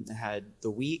document, and it had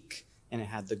the week and it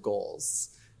had the goals.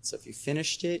 So if you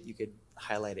finished it, you could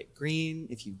highlight it green.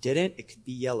 If you didn't, it could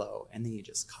be yellow, and then you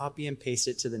just copy and paste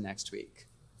it to the next week.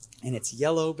 And it's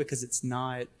yellow because it's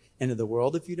not end of the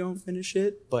world if you don't finish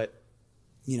it, but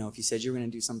you know, if you said you were going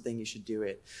to do something, you should do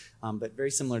it. But very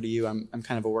similar to you, I'm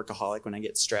kind of a workaholic. When I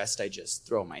get stressed, I just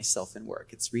throw myself in work.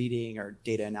 It's reading or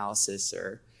data analysis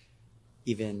or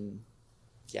even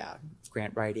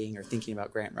grant writing or thinking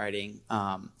about grant writing.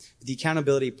 The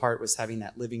accountability part was having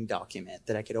that living document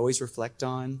that I could always reflect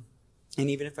on. And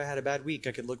even if I had a bad week,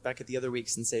 I could look back at the other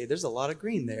weeks and say, there's a lot of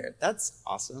green there. That's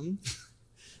awesome.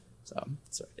 So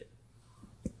that's what I did.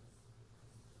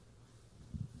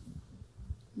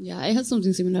 Yeah, I had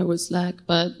something similar with Slack,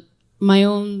 but my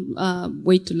own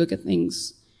way to look at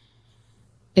things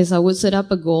is I would set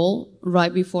up a goal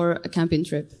right before a camping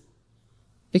trip.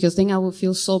 Because then I would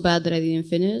feel so bad that I didn't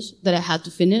finish, that I had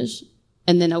to finish,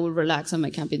 and then I would relax on my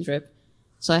camping trip.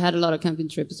 So I had a lot of camping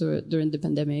trips during the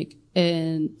pandemic.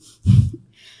 And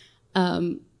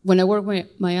when I worked with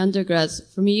my undergrads,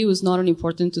 for me it was not only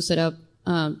important to set up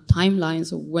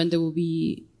timelines of when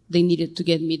they needed to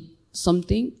get me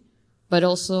something, but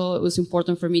also it was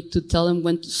important for me to tell them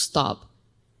when to stop.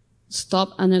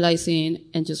 Stop analyzing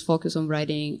and just focus on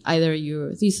writing either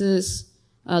your thesis,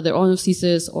 their honors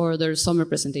thesis, or their summer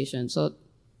presentation. So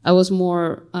I was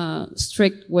more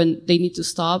strict when they need to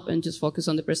stop and just focus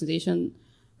on the presentation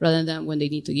rather than when they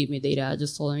need to give me data. I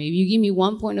just told them, if you give me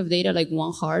 1 point of data, like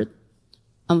 1 heart,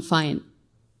 I'm fine.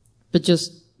 But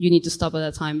just, you need to stop at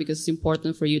that time because it's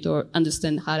important for you to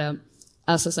understand how to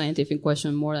ask a scientific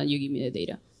question more than you give me the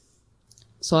data.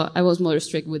 So I was more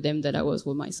strict with them than I was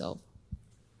with myself.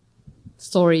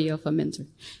 Story of a mentor.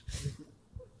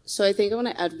 So I think I want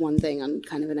to add one thing on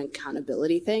kind of an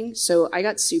accountability thing. So I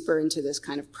got super into this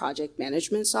kind of project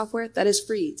management software that is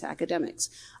free to academics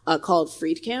called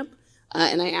FreedCamp.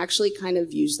 And I actually kind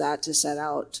of used that to set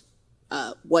out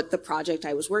what the project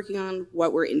I was working on,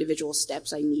 what were individual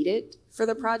steps I needed for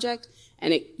the project.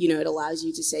 And it, it allows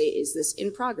you to say, is this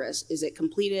in progress? Is it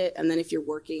completed? And then if you're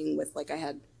working with, like I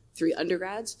had 3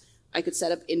 undergrads, I could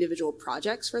set up individual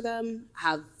projects for them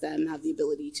have the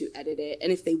ability to edit it.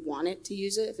 And if they wanted to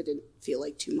use it, if it didn't feel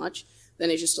like too much, then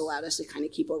it just allowed us to kind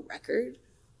of keep a record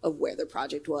of where the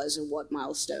project was and what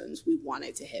milestones we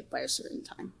wanted to hit by a certain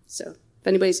time. So if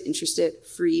anybody's interested,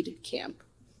 FreedCamp.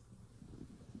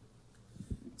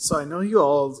 So I know you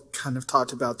all kind of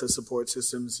talked about the support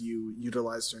systems you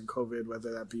utilized during COVID,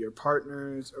 whether that be your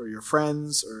partners or your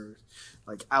friends or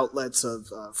like outlets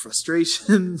of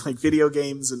frustration, like video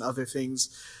games and other things.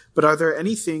 But are there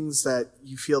any things that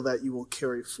you feel that you will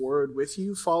carry forward with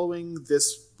you following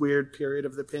this weird period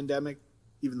of the pandemic,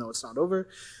 even though it's not over?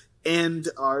 And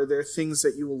are there things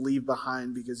that you will leave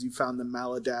behind because you found them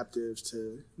maladaptive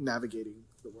to navigating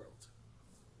the world?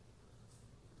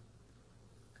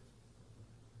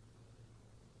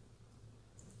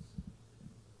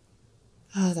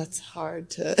 Oh, that's hard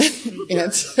to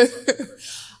answer.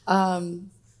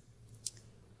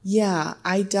 Yeah,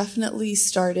 I definitely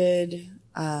started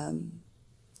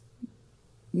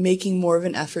making more of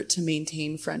an effort to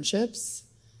maintain friendships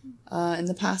in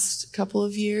the past couple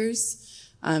of years.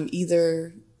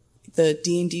 Either the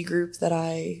D&D group that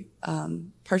I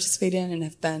participate in and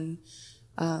have been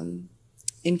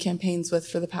in campaigns with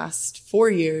for the past 4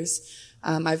 years,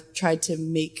 I've tried to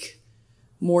make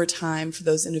more time for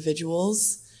those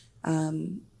individuals.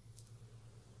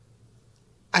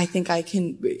 I think I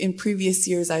can, in previous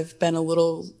years, I've been a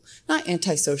little, not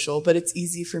antisocial, but it's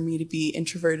easy for me to be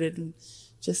introverted and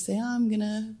just say, I'm going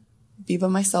to be by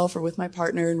myself or with my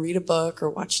partner and read a book or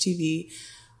watch TV.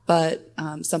 But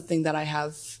something that I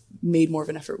have made more of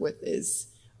an effort with is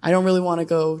I don't really want to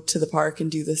go to the park and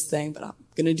do this thing, but I'm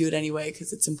going to do it anyway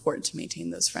because it's important to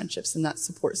maintain those friendships and that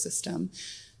support system.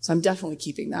 So I'm definitely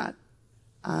keeping that.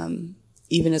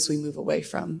 Even as we move away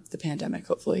from the pandemic,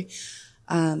 hopefully.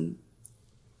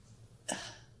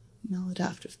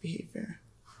 Maladaptive behavior.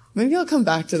 Maybe I'll come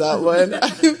back to that one.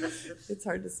 It's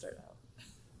hard to start out.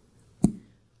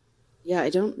 Yeah,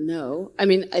 I don't know. I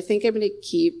mean, I think I'm going to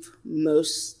keep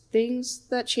most things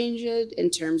that change it in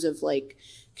terms of like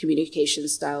communication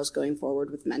styles going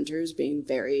forward with mentors, being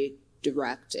very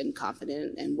direct and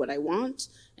confident in what I want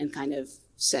and kind of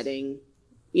setting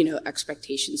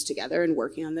expectations together and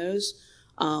working on those.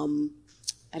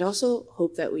 I'd also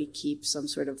hope that we keep some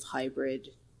sort of hybrid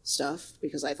stuff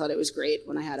because I thought it was great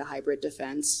when I had a hybrid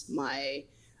defense. My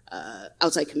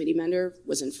outside committee mentor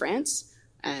was in France,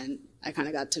 and I kind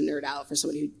of got to nerd out for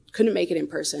somebody who couldn't make it in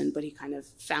person, but he kind of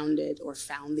found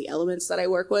the elements that I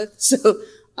work with. So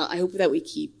I hope that we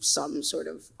keep some sort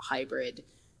of hybrid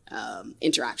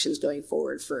interactions going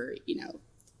forward for,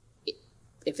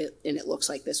 it looks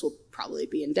like this will probably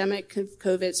be endemic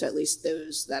COVID, so at least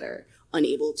those that are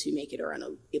unable to make it or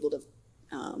unable to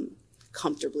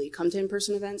comfortably come to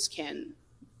in-person events can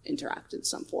interact in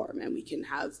some form, and we can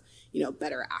have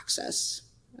better access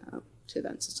to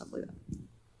events and stuff like that.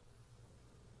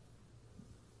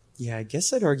 Yeah, I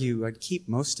guess I'd argue I'd keep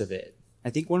most of it. I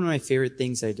think one of my favorite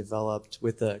things I developed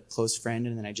with a close friend,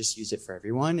 and then I just use it for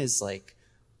everyone, is like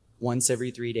once every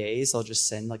 3 days, I'll just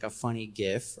send like a funny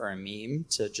GIF or a meme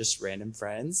to just random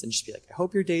friends and just be like, I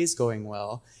hope your day's going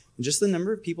well. And just the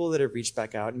number of people that have reached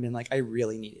back out and been like, I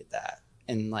really needed that.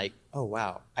 And like, oh,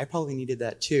 wow, I probably needed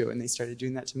that too. And they started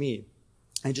doing that to me.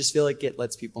 I just feel like it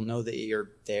lets people know that you're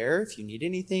there if you need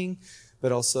anything,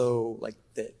 but also like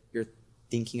that you're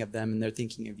thinking of them and they're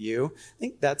thinking of you. I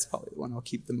think that's probably the one I'll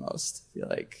keep the most. I feel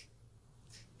like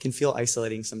it can feel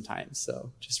isolating sometimes.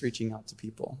 So just reaching out to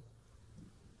people.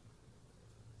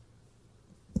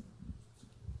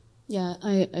 Yeah,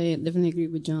 I definitely agree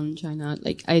with John in China.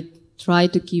 Like I try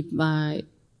to keep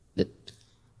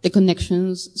the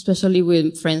connections, especially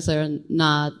with friends that are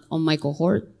not on my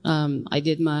cohort. I'm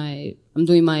doing my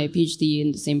PhD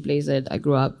in the same place that I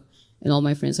grew up, and all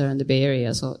my friends are in the Bay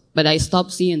Area. But I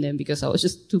stopped seeing them because I was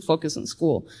just too focused on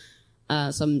school.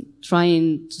 So I'm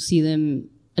trying to see them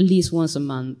at least once a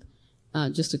month,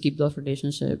 just to keep those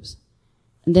relationships.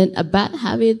 And then a bad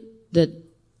habit that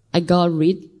I got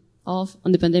rid of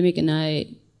on the pandemic, and I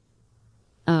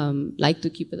like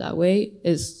to keep it that way,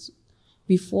 is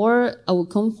before I would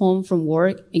come home from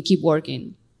work and keep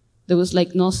working. There was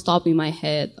like no stop in my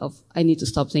head of I need to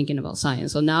stop thinking about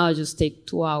science. So now I just take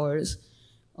 2 hours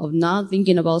of not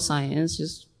thinking about science,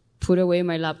 just put away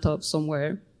my laptop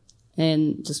somewhere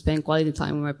and just spend quality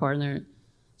time with my partner.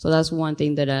 So that's one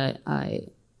thing that I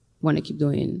want to keep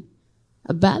doing.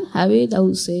 A bad habit, I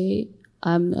would say,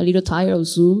 I'm a little tired of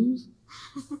Zooms.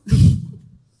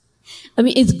 I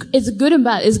mean, it's good and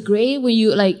bad. It's great when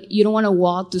you don't want to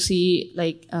walk to see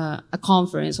like a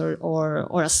conference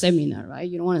or a seminar, right?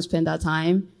 You don't want to spend that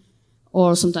time,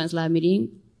 or sometimes live meeting.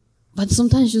 But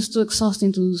sometimes it's just too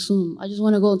exhausting to do Zoom. I just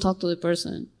want to go and talk to the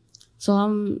person. So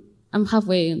I'm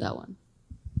halfway in that one.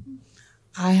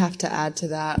 I have to add to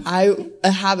that.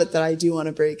 A habit that I do want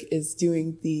to break is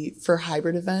for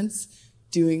hybrid events,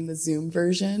 doing the Zoom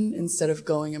version instead of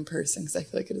going in person, because I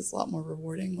feel like it is a lot more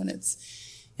rewarding when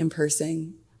it's in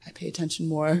person. I pay attention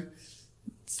more.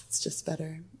 It's just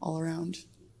better all around.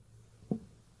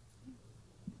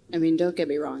 I mean, don't get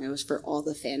me wrong. It was for all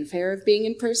the fanfare of being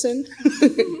in person,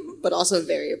 but also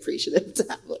very appreciative to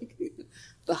have like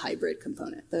the hybrid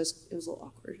component. It was a little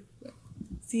awkward. But.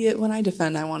 See, when I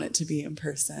defend, I want it to be in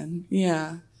person.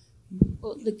 Yeah.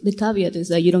 Well, the caveat is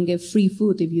that you don't get free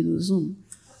food if you do Zoom,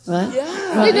 right?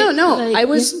 Yeah. Right? No. Like, I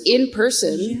was in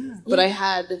person, but I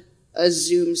had a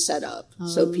Zoom set up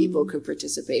so people could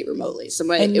participate remotely.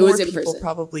 And it was in more person. people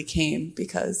probably came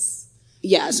because...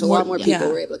 Yeah, so a lot more people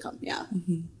were able to come, yeah.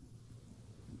 Mm-hmm.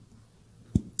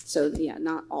 So, yeah,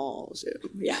 not all Zoom.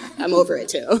 Yeah, I'm over it,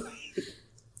 too.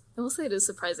 I will say it is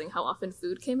surprising how often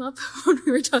food came up when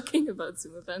we were talking about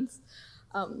Zoom events,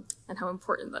 and how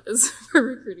important that is for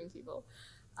recruiting people.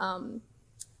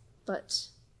 But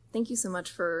thank you so much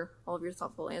for all of your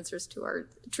thoughtful answers to our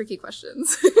tricky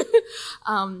questions.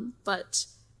 But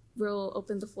we'll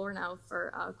open the floor now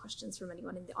for questions from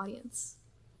anyone in the audience.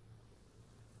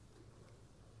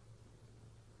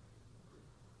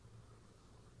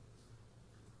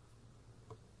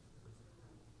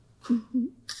 Mm-hmm.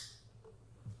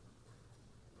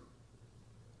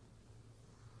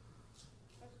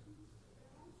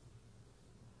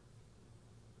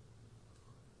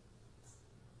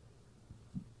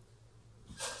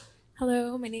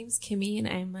 Hello, my name's Kimmy, and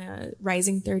I'm a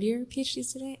rising third-year PhD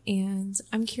student, and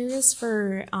I'm curious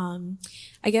for,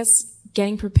 I guess,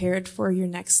 getting prepared for your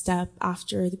next step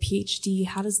after the PhD.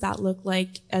 How does that look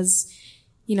like? As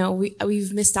you know,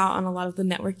 we've missed out on a lot of the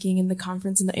networking and the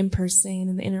conference and the in-person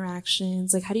and the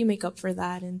interactions. Like, how do you make up for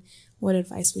that, and what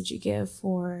advice would you give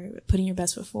for putting your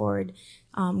best foot forward,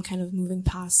 kind of moving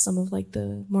past some of like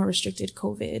the more restricted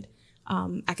COVID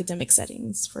academic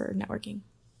settings for networking?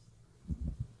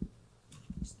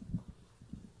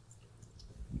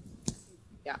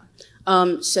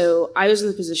 So I was in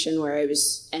the position where I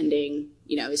was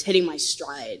I was hitting my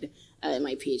stride in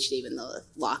my PhD when the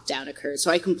lockdown occurred.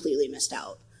 So I completely missed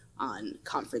out on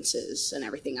conferences and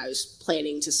everything. I was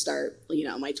planning to start,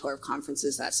 my tour of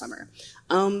conferences that summer.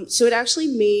 So it actually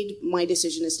made my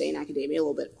decision to stay in academia a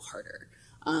little bit harder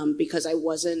because I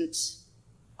wasn't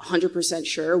 100%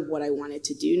 sure what I wanted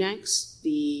to do next.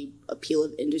 The appeal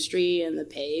of industry and the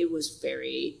pay was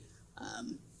very,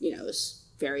 it was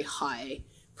very high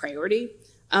priority.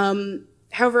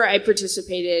 However, I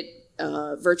participated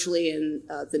virtually in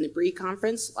the Nabrit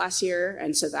conference last year,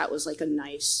 and so that was like a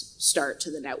nice start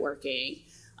to the networking.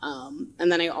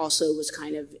 And then I also was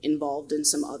kind of involved in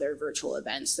some other virtual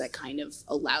events that kind of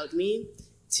allowed me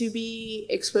to be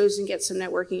exposed and get some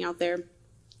networking out there.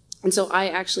 And so I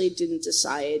actually didn't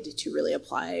decide to really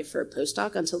apply for a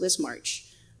postdoc until this March,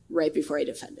 right before I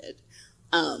defended.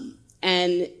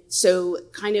 And so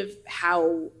kind of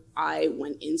how I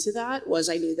went into that was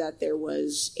I knew that there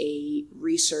was a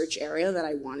research area that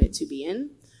I wanted to be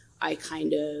in. I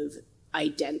kind of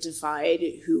identified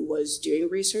who was doing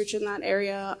research in that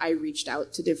area. I reached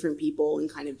out to different people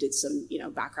and kind of did some,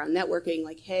 background networking,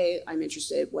 like, hey, I'm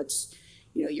interested. What's,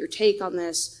 your take on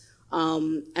this?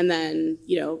 And then,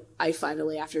 I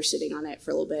finally, after sitting on it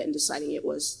for a little bit and deciding it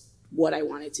was what I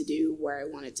wanted to do, where I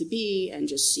wanted to be, and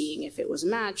just seeing if it was a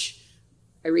match,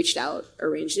 I reached out,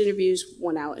 arranged interviews,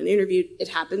 went out and interviewed. It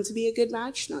happened to be a good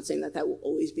match. Not saying that that will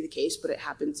always be the case, but it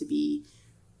happened to be,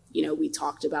 we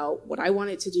talked about what I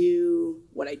wanted to do,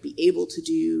 what I'd be able to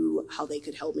do, how they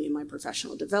could help me in my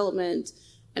professional development,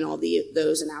 and all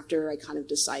those. And after I kind of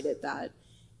decided that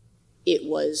it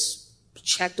was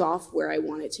checked off where I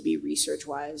wanted to be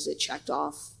research-wise, it checked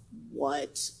off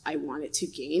what I wanted to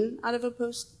gain out of a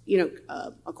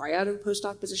acquire out of a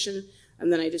postdoc position,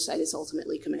 and then I decided to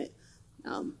ultimately commit.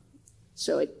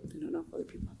 So I don't know if other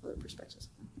people have other perspectives.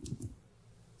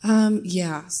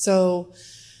 Yeah, so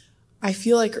I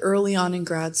feel like early on in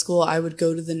grad school, I would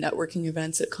go to the networking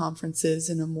events at conferences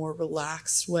in a more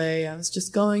relaxed way. I was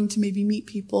just going to maybe meet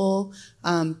people,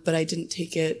 but I didn't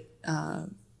take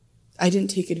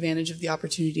advantage of the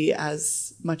opportunity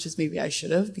as much as maybe I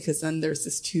should have, because then there's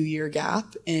this 2-year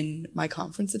gap in my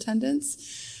conference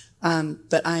attendance.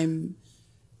 But I'm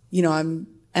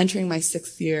entering my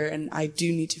 6th year, and I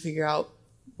do need to figure out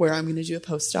where I'm going to do a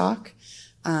postdoc.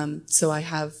 So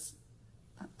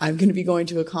I'm going to be going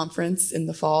to a conference in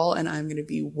the fall, and I'm going to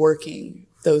be working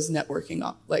those networking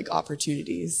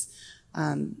opportunities.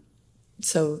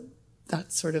 So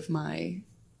that's sort of my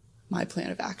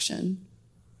plan of action.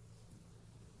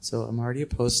 So I'm already a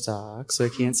postdoc, so I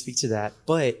can't speak to that.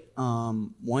 But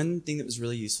one thing that was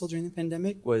really useful during the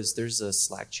pandemic was there's a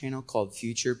Slack channel called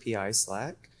Future PI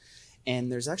Slack.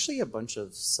 And there's actually a bunch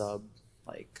of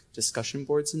discussion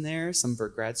boards in there, some for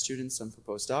grad students, some for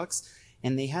postdocs.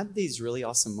 And they had these really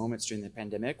awesome moments during the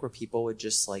pandemic where people would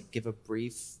just give a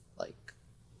brief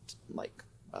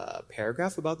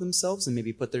paragraph about themselves and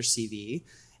maybe put their CV.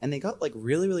 And they got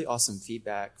really, really awesome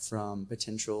feedback from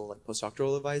potential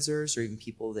postdoctoral advisors or even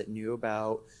people that knew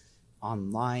about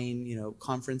online,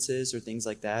 conferences or things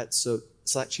like that. So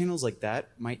Slack channels like that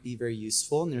might be very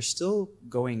useful, and they're still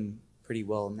going pretty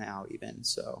well now even.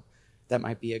 So that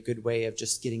might be a good way of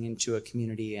just getting into a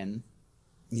community and,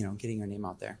 getting your name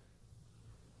out there.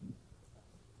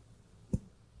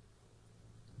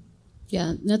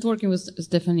 Yeah, networking was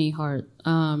definitely hard.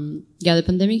 The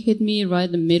pandemic hit me right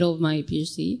in the middle of my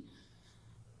PhD.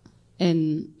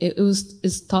 And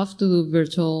it's tough to do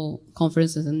virtual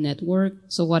conferences and network.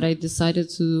 So what I decided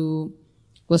to do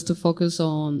was to focus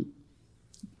on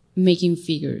making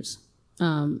figures,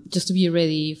 just to be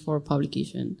ready for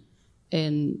publication.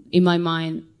 And in my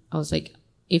mind, I was like,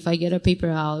 if I get a paper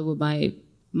out, it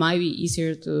might be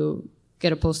easier to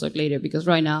get a postdoc later, because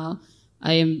right now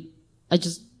I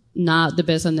just not the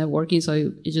best at networking, so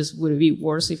it just would be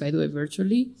worse if I do it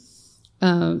virtually.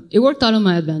 It worked out on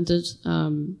my advantage.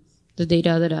 The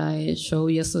data that I showed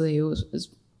yesterday is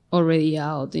already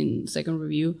out in second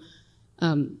review.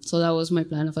 So that was my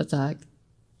plan of attack.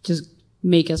 Just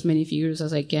make as many figures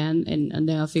as I can, and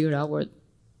then I'll figure out where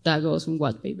that goes from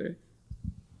what paper.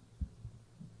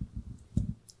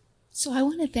 So I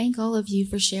want to thank all of you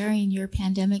for sharing your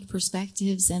pandemic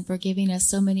perspectives and for giving us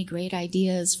so many great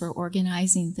ideas for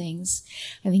organizing things.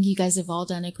 I think you guys have all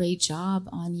done a great job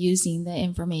on using the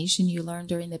information you learned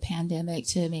during the pandemic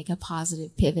to make a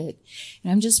positive pivot.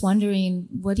 And I'm just wondering,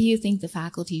 what do you think the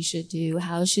faculty should do?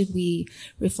 How should we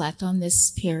reflect on this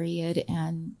period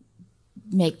and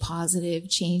make positive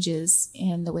changes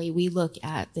in the way we look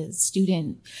at the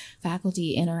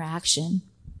student-faculty interaction?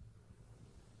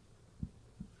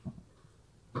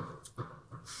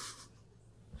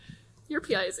 Your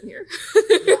PI isn't here.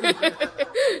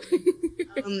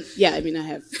 Yeah, I mean, I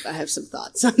have some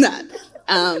thoughts on that.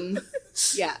 I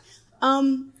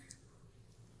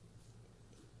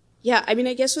mean,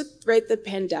 I guess with the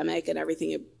pandemic and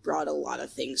everything, it brought a lot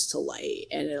of things to light,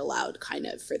 and it allowed kind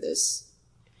of for this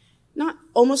not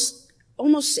almost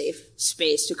safe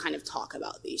space to kind of talk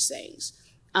about these things.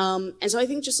 And so I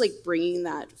think just bringing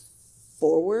that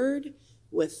forward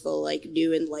with the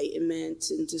new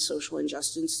enlightenment into social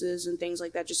injustices and things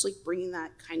like that, just bringing that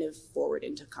kind of forward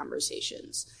into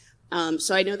conversations.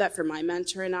 So I know that for my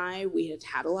mentor and I, we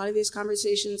had a lot of these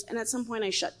conversations, and at some point I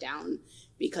shut down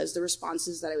because the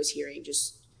responses that I was hearing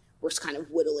just were kind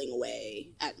of whittling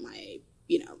away at my,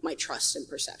 my trust and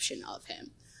perception of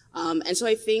him. And so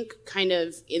I think kind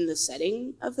of in the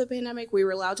setting of the pandemic, we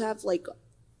were allowed to have like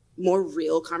more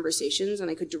real conversations,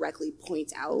 and I could directly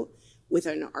point out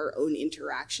within our own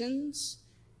interactions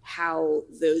how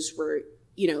those were,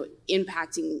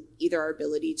 impacting either our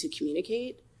ability to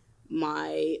communicate,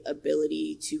 my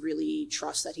ability to really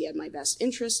trust that he had my best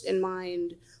interest in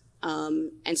mind.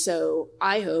 And so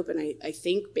I hope, and I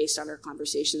think based on our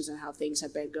conversations and how things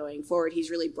have been going forward,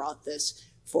 he's really brought this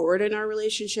forward in our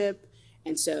relationship.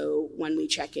 And so when we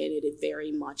check in, it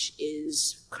very much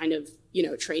is kind of,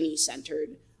 trainee centered.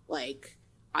 Like,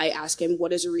 I ask him,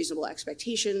 what is a reasonable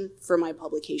expectation for my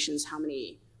publications? How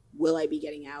many will I be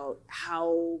getting out?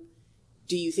 How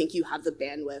do you think you have the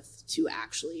bandwidth to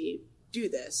actually do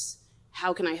this?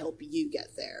 How can I help you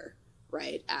get there,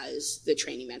 right? As the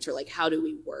training mentor, like, how do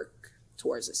we work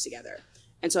towards this together?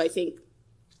 And so I think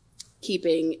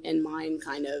keeping in mind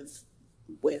kind of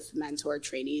with mentor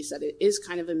trainees that it is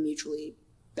kind of a mutually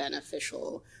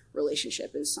beneficial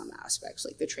relationship in some aspects.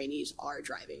 Like, the trainees are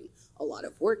driving a lot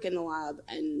of work in the lab,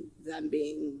 and them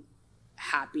being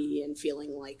happy and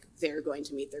feeling like they're going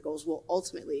to meet their goals will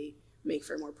ultimately make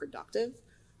for a more productive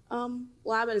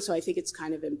lab. And so I think it's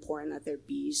kind of important that there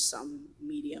be some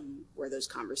medium where those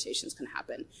conversations can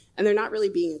happen. And they're not really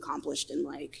being accomplished in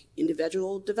like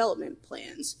individual development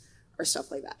plans or stuff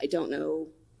like that. I don't know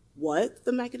what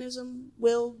the mechanism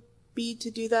will be to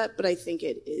do that, but I think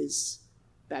it is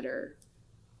better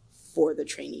for the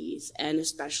trainees. And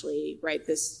especially, right,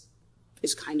 this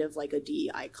is kind of like a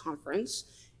DEI conference.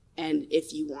 And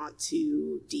if you want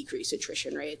to decrease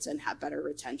attrition rates and have better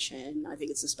retention, I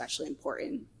think it's especially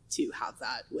important to have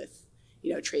that with,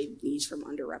 trainees from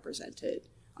underrepresented,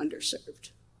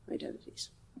 underserved identities.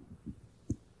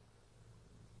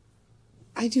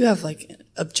 I do have like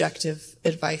objective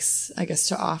advice, I guess,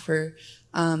 to offer.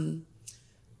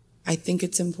 I think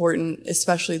it's important,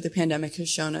 especially the pandemic has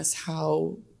shown us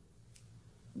how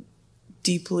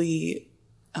deeply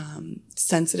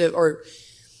sensitive or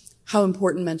how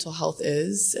important mental health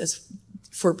is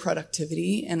for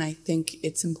productivity. And I think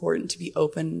it's important to be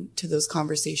open to those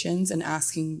conversations and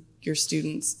asking your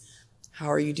students, how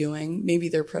are you doing? Maybe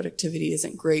their productivity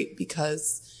isn't great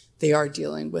because they are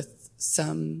dealing with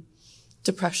some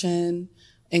depression,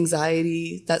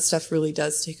 anxiety. That stuff really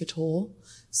does take a toll.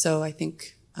 So I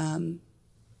think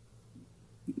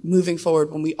moving forward,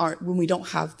 when we don't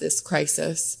have this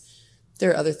crisis,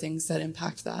 there are other things that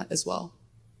impact that as well.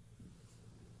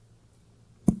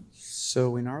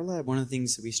 So in our lab, one of the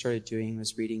things that we started doing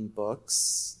was reading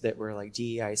books that were like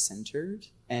DEI centered.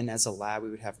 And as a lab, we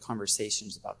would have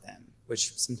conversations about them,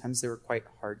 which sometimes they were quite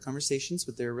hard conversations,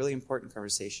 but they were really important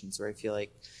conversations where I feel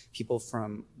like people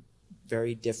from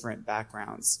very different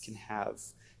backgrounds can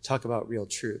talk about real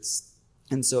truths.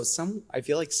 And so I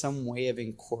feel like some way of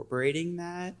incorporating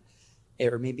that,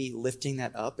 or maybe lifting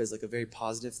that up as like a very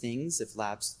positive things, if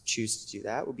labs choose to do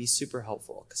that, would be super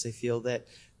helpful. Because I feel that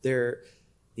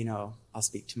I'll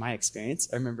speak to my experience.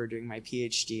 I remember during my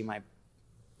PhD, my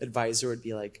advisor would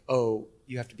be like, oh,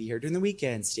 you have to be here during the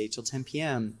weekend, stay till 10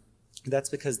 p.m. That's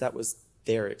because that was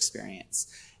their experience.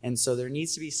 And so there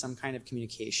needs to be some kind of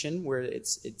communication where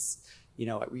it's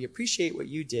we appreciate what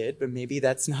you did, but maybe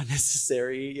that's not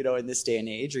necessary, in this day and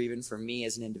age, or even for me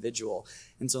as an individual.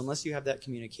 And so unless you have that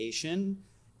communication,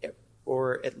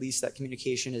 or at least that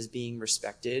communication is being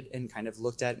respected and kind of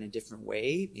looked at in a different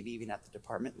way, maybe even at the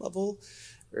department level,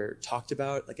 or talked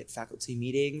about like at faculty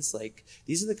meetings, like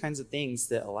these are the kinds of things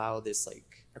that allow this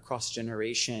like across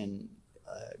generation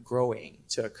growing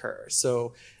to occur.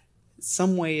 So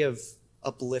some way of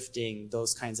uplifting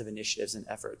those kinds of initiatives and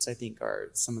efforts, I think,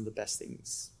 are some of the best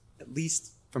things, at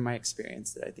least from my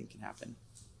experience, that I think can happen.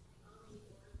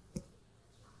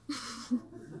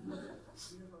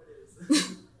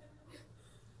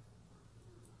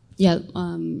 Yeah,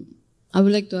 I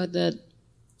would like to add that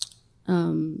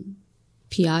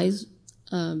PIs,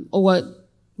 or what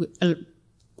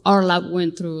our lab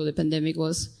went through the pandemic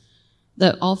was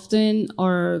that often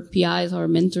our PIs, our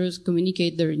mentors,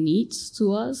 communicate their needs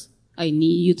to us. I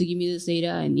need you to give me this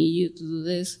data, I need you to do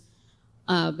this.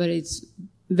 But it's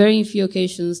very few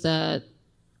occasions that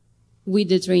we,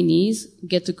 the trainees,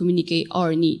 get to communicate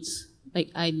our needs.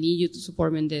 Like, I need you to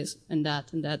support me in this and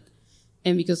that and that.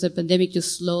 And because the pandemic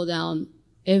just slowed down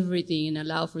everything and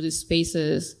allowed for these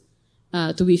spaces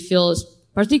to be filled,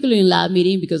 particularly in lab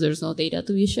meeting, because there's no data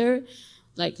to be shared.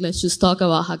 Like, let's just talk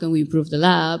about how can we improve the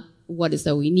lab, what is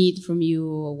that we need from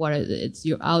you, what is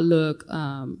your outlook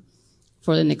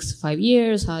for the next 5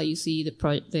 years, how you see the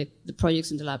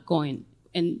projects in the lab going.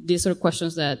 And these are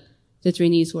questions that the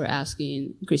trainees were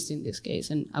asking Christy in this case,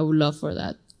 and I would love for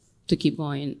that to keep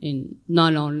going in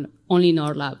not only in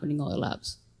our lab, but in other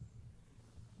labs.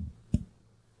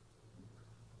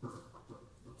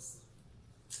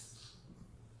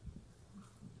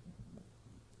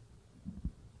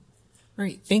 All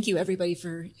right. Thank you, everybody,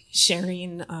 for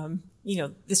sharing,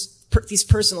 these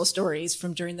personal stories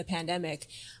from during the pandemic.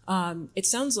 It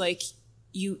sounds like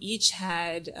you each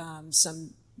had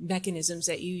some mechanisms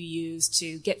that you used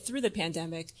to get through the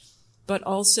pandemic, but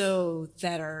also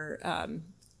that are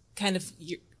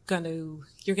you're going to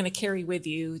carry with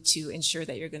you to ensure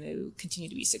that you're going to continue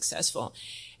to be successful.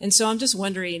 And so I'm just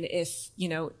wondering if,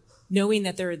 knowing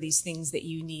that there are these things that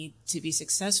you need to be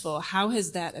successful, how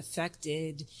has that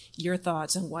affected your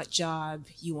thoughts on what job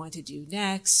you want to do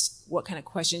next, what kind of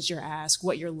questions you're asked,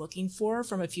 what you're looking for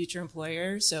from a future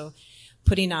employer? So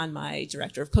putting on my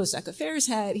director of postdoc affairs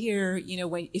hat here,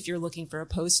 if you're looking for a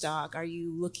postdoc, are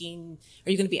you going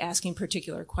to be asking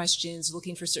particular questions,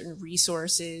 looking for certain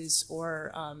resources,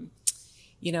 or,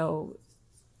 looking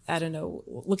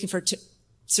for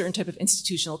certain type of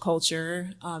institutional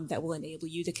culture that will enable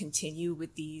you to continue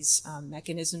with these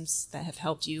mechanisms that have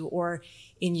helped you, or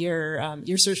in your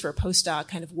search for a postdoc,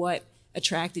 kind of what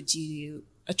attracted you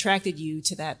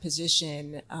to that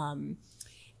position,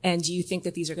 and do you think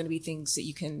that these are going to be things that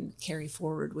you can carry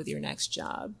forward with your next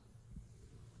job?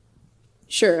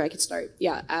 Sure, I could start.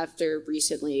 Yeah, after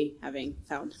recently having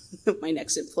found my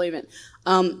next employment,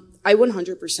 I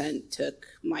 100% took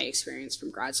my experience from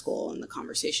grad school and the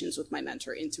conversations with my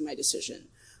mentor into my decision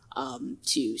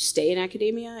to stay in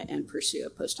academia and pursue a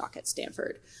postdoc at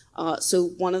Stanford. So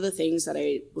one of the things that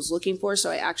I was looking for,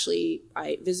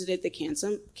 I visited the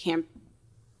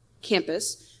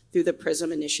campus through the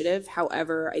PRISM initiative.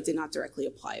 However, I did not directly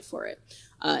apply for it.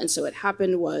 And so what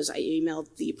happened was I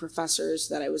emailed the professors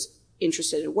that I was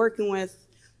interested in working with.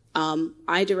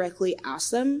 I directly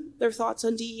asked them their thoughts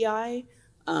on DEI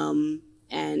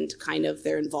and kind of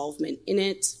their involvement in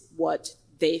it, what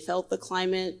they felt the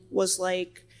climate was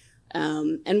like.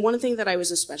 And one thing that I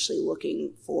was especially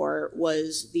looking for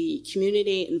was the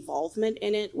community involvement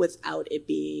in it without it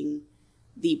being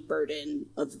the burden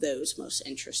of those most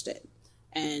interested,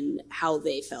 and how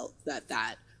they felt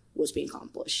that was being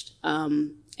accomplished.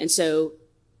 And so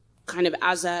kind of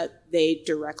as that, they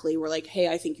directly were like, hey,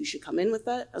 I think you should come in with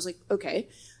that. I was like, okay.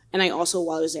 And I also,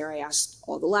 while I was there, I asked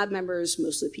all the lab members,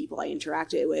 most of the people I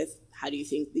interacted with, how do you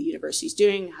think the university's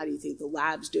doing? How do you think the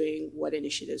lab's doing? What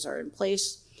initiatives are in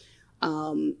place?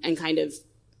 And kind of,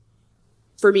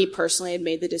 for me personally, I'd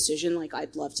made the decision, like,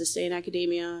 I'd love to stay in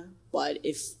academia, but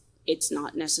if it's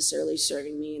not necessarily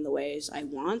serving me in the ways I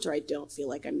want, or I don't feel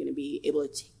like I'm going to be able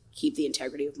to keep the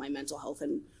integrity of my mental health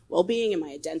and well-being and my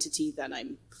identity, then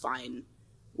I'm fine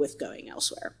with going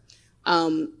elsewhere.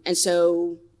 And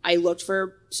so I looked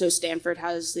so Stanford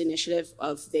has the initiative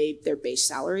of their base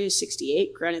salary is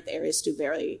 68. Granted, the area is still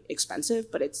very expensive,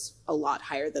 but it's a lot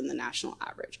higher than the national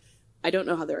average. I don't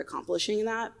know how they're accomplishing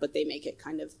that, but they make it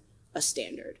kind of a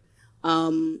standard.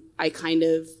 I kind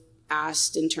of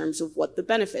asked in terms of what the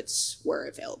benefits were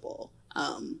available.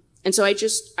 And so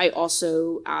I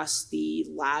also asked the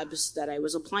labs that I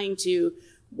was applying to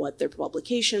what their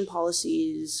publication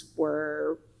policies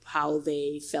were, how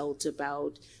they felt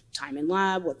about time in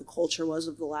lab, what the culture was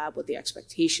of the lab, what the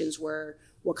expectations were,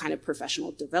 what kind of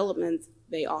professional development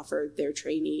they offered their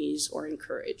trainees or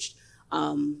encouraged.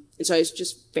 And so I was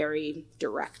just very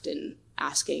direct in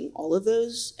asking all of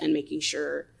those and making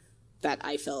sure that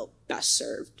I felt best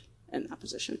served in that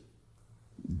position.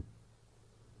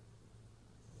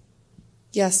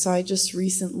 Yes, so I just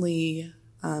recently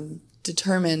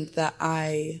determined that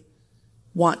I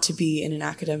want to be in an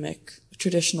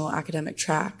traditional academic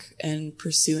track and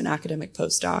pursue an academic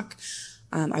postdoc.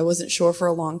 I wasn't sure for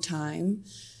a long time,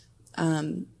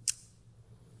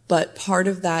 but part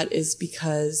of that is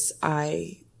because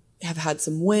I have had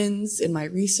some wins in my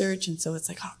research, and so it's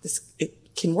like,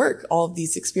 it can work. All of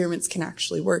these experiments can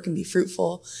actually work and be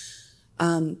fruitful.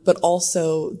 But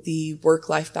also the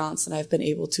work-life balance that I've been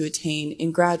able to attain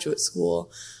in graduate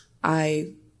school,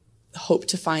 I hope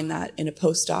to find that in a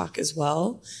postdoc as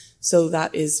well. So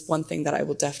that is one thing that I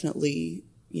will definitely,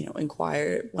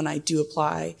 inquire when I do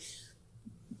apply.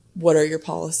 What are your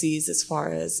policies as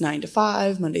far as 9 to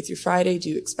 5, Monday through Friday? Do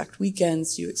you expect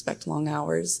weekends? Do you expect long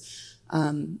hours?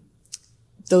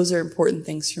 Those are important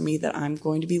things for me that I'm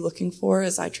going to be looking for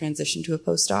as I transition to a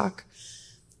postdoc.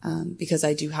 Because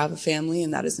I do have a family,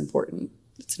 and that is important.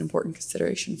 It's an important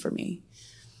consideration for me.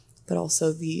 But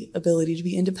also the ability to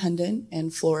be independent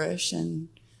and flourish and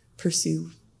pursue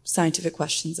scientific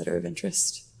questions that are of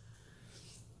interest.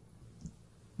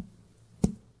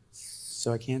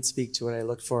 So I can't speak to what I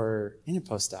look for in a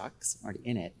postdoc, because I'm already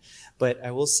in it. But I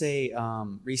will say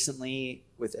recently,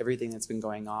 with everything that's been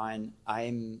going on,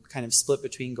 I'm kind of split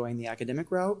between going the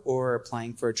academic route or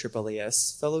applying for a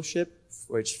AAAS fellowship,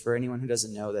 which for anyone who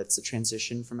doesn't know, that's a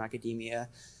transition from academia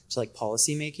to like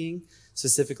policy making.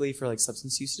 specifically for like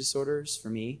substance use disorders for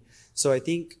me. So I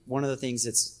think one of the things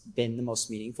that's been the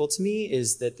most meaningful to me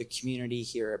is that the community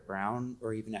here at Brown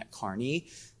or even at Kearney,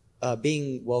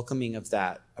 being welcoming of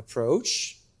that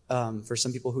approach. For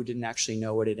some people who didn't actually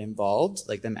know what it involved,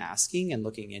 like them asking and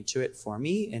looking into it for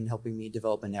me and helping me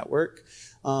develop a network.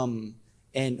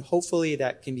 And hopefully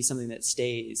that can be something that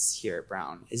stays here at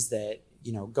Brown, is that,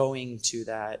 you know, going to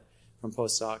that from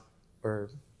postdoc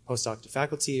to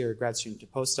faculty or grad student to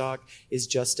postdoc is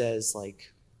just as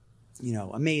like, you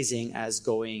know, amazing as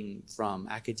going from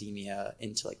academia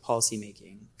into like policy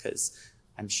making, because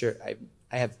I'm sure I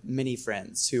have many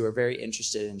friends who are very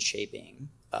interested in shaping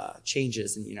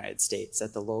changes in the United States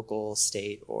at the local,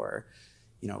 state, or,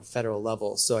 you know, federal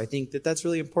level. So I think that that's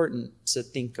really important to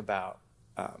think about,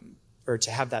 or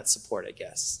to have that support, I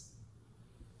guess.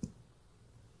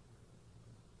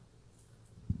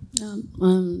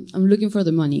 I'm looking for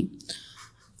the money.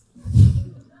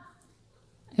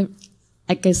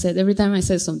 Like I said, every time I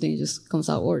say something, it just comes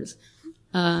out worse.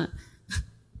 So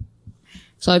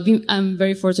I'm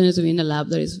very fortunate to be in a lab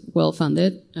that is well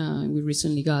funded. We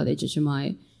recently got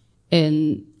HHMI,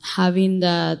 and having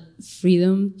that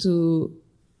freedom to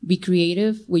be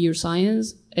creative with your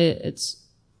science, it's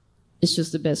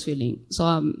just the best feeling. So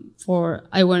I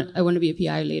want to be a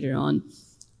PI later on.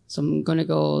 So I'm gonna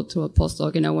go to a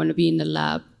postdoc, and I want to be in a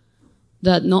lab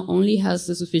that not only has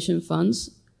the sufficient funds,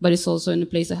 but it's also in a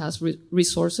place that has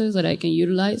resources that I can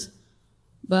utilize,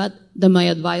 but that my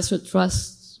advisor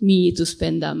trusts me to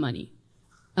spend that money.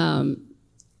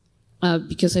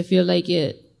 Because I feel like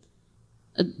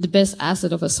the best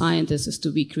asset of a scientist is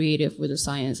to be creative with the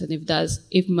science. And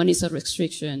if money is a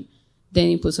restriction, then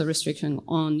it puts a restriction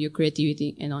on your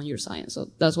creativity and on your science. So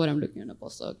that's what I'm looking at a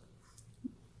postdoc.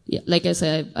 Yeah, like I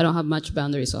said, I don't have much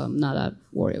boundaries, so I'm not that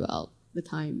worried about the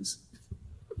times.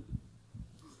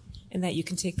 And that you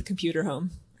can take the computer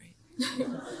home. Right.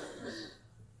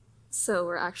 So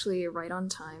we're actually right on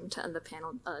time to end the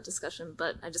panel discussion,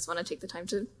 but I just want to take the time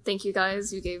to thank you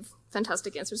guys. You gave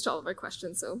fantastic answers to all of our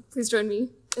questions, so please join me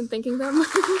in thanking them.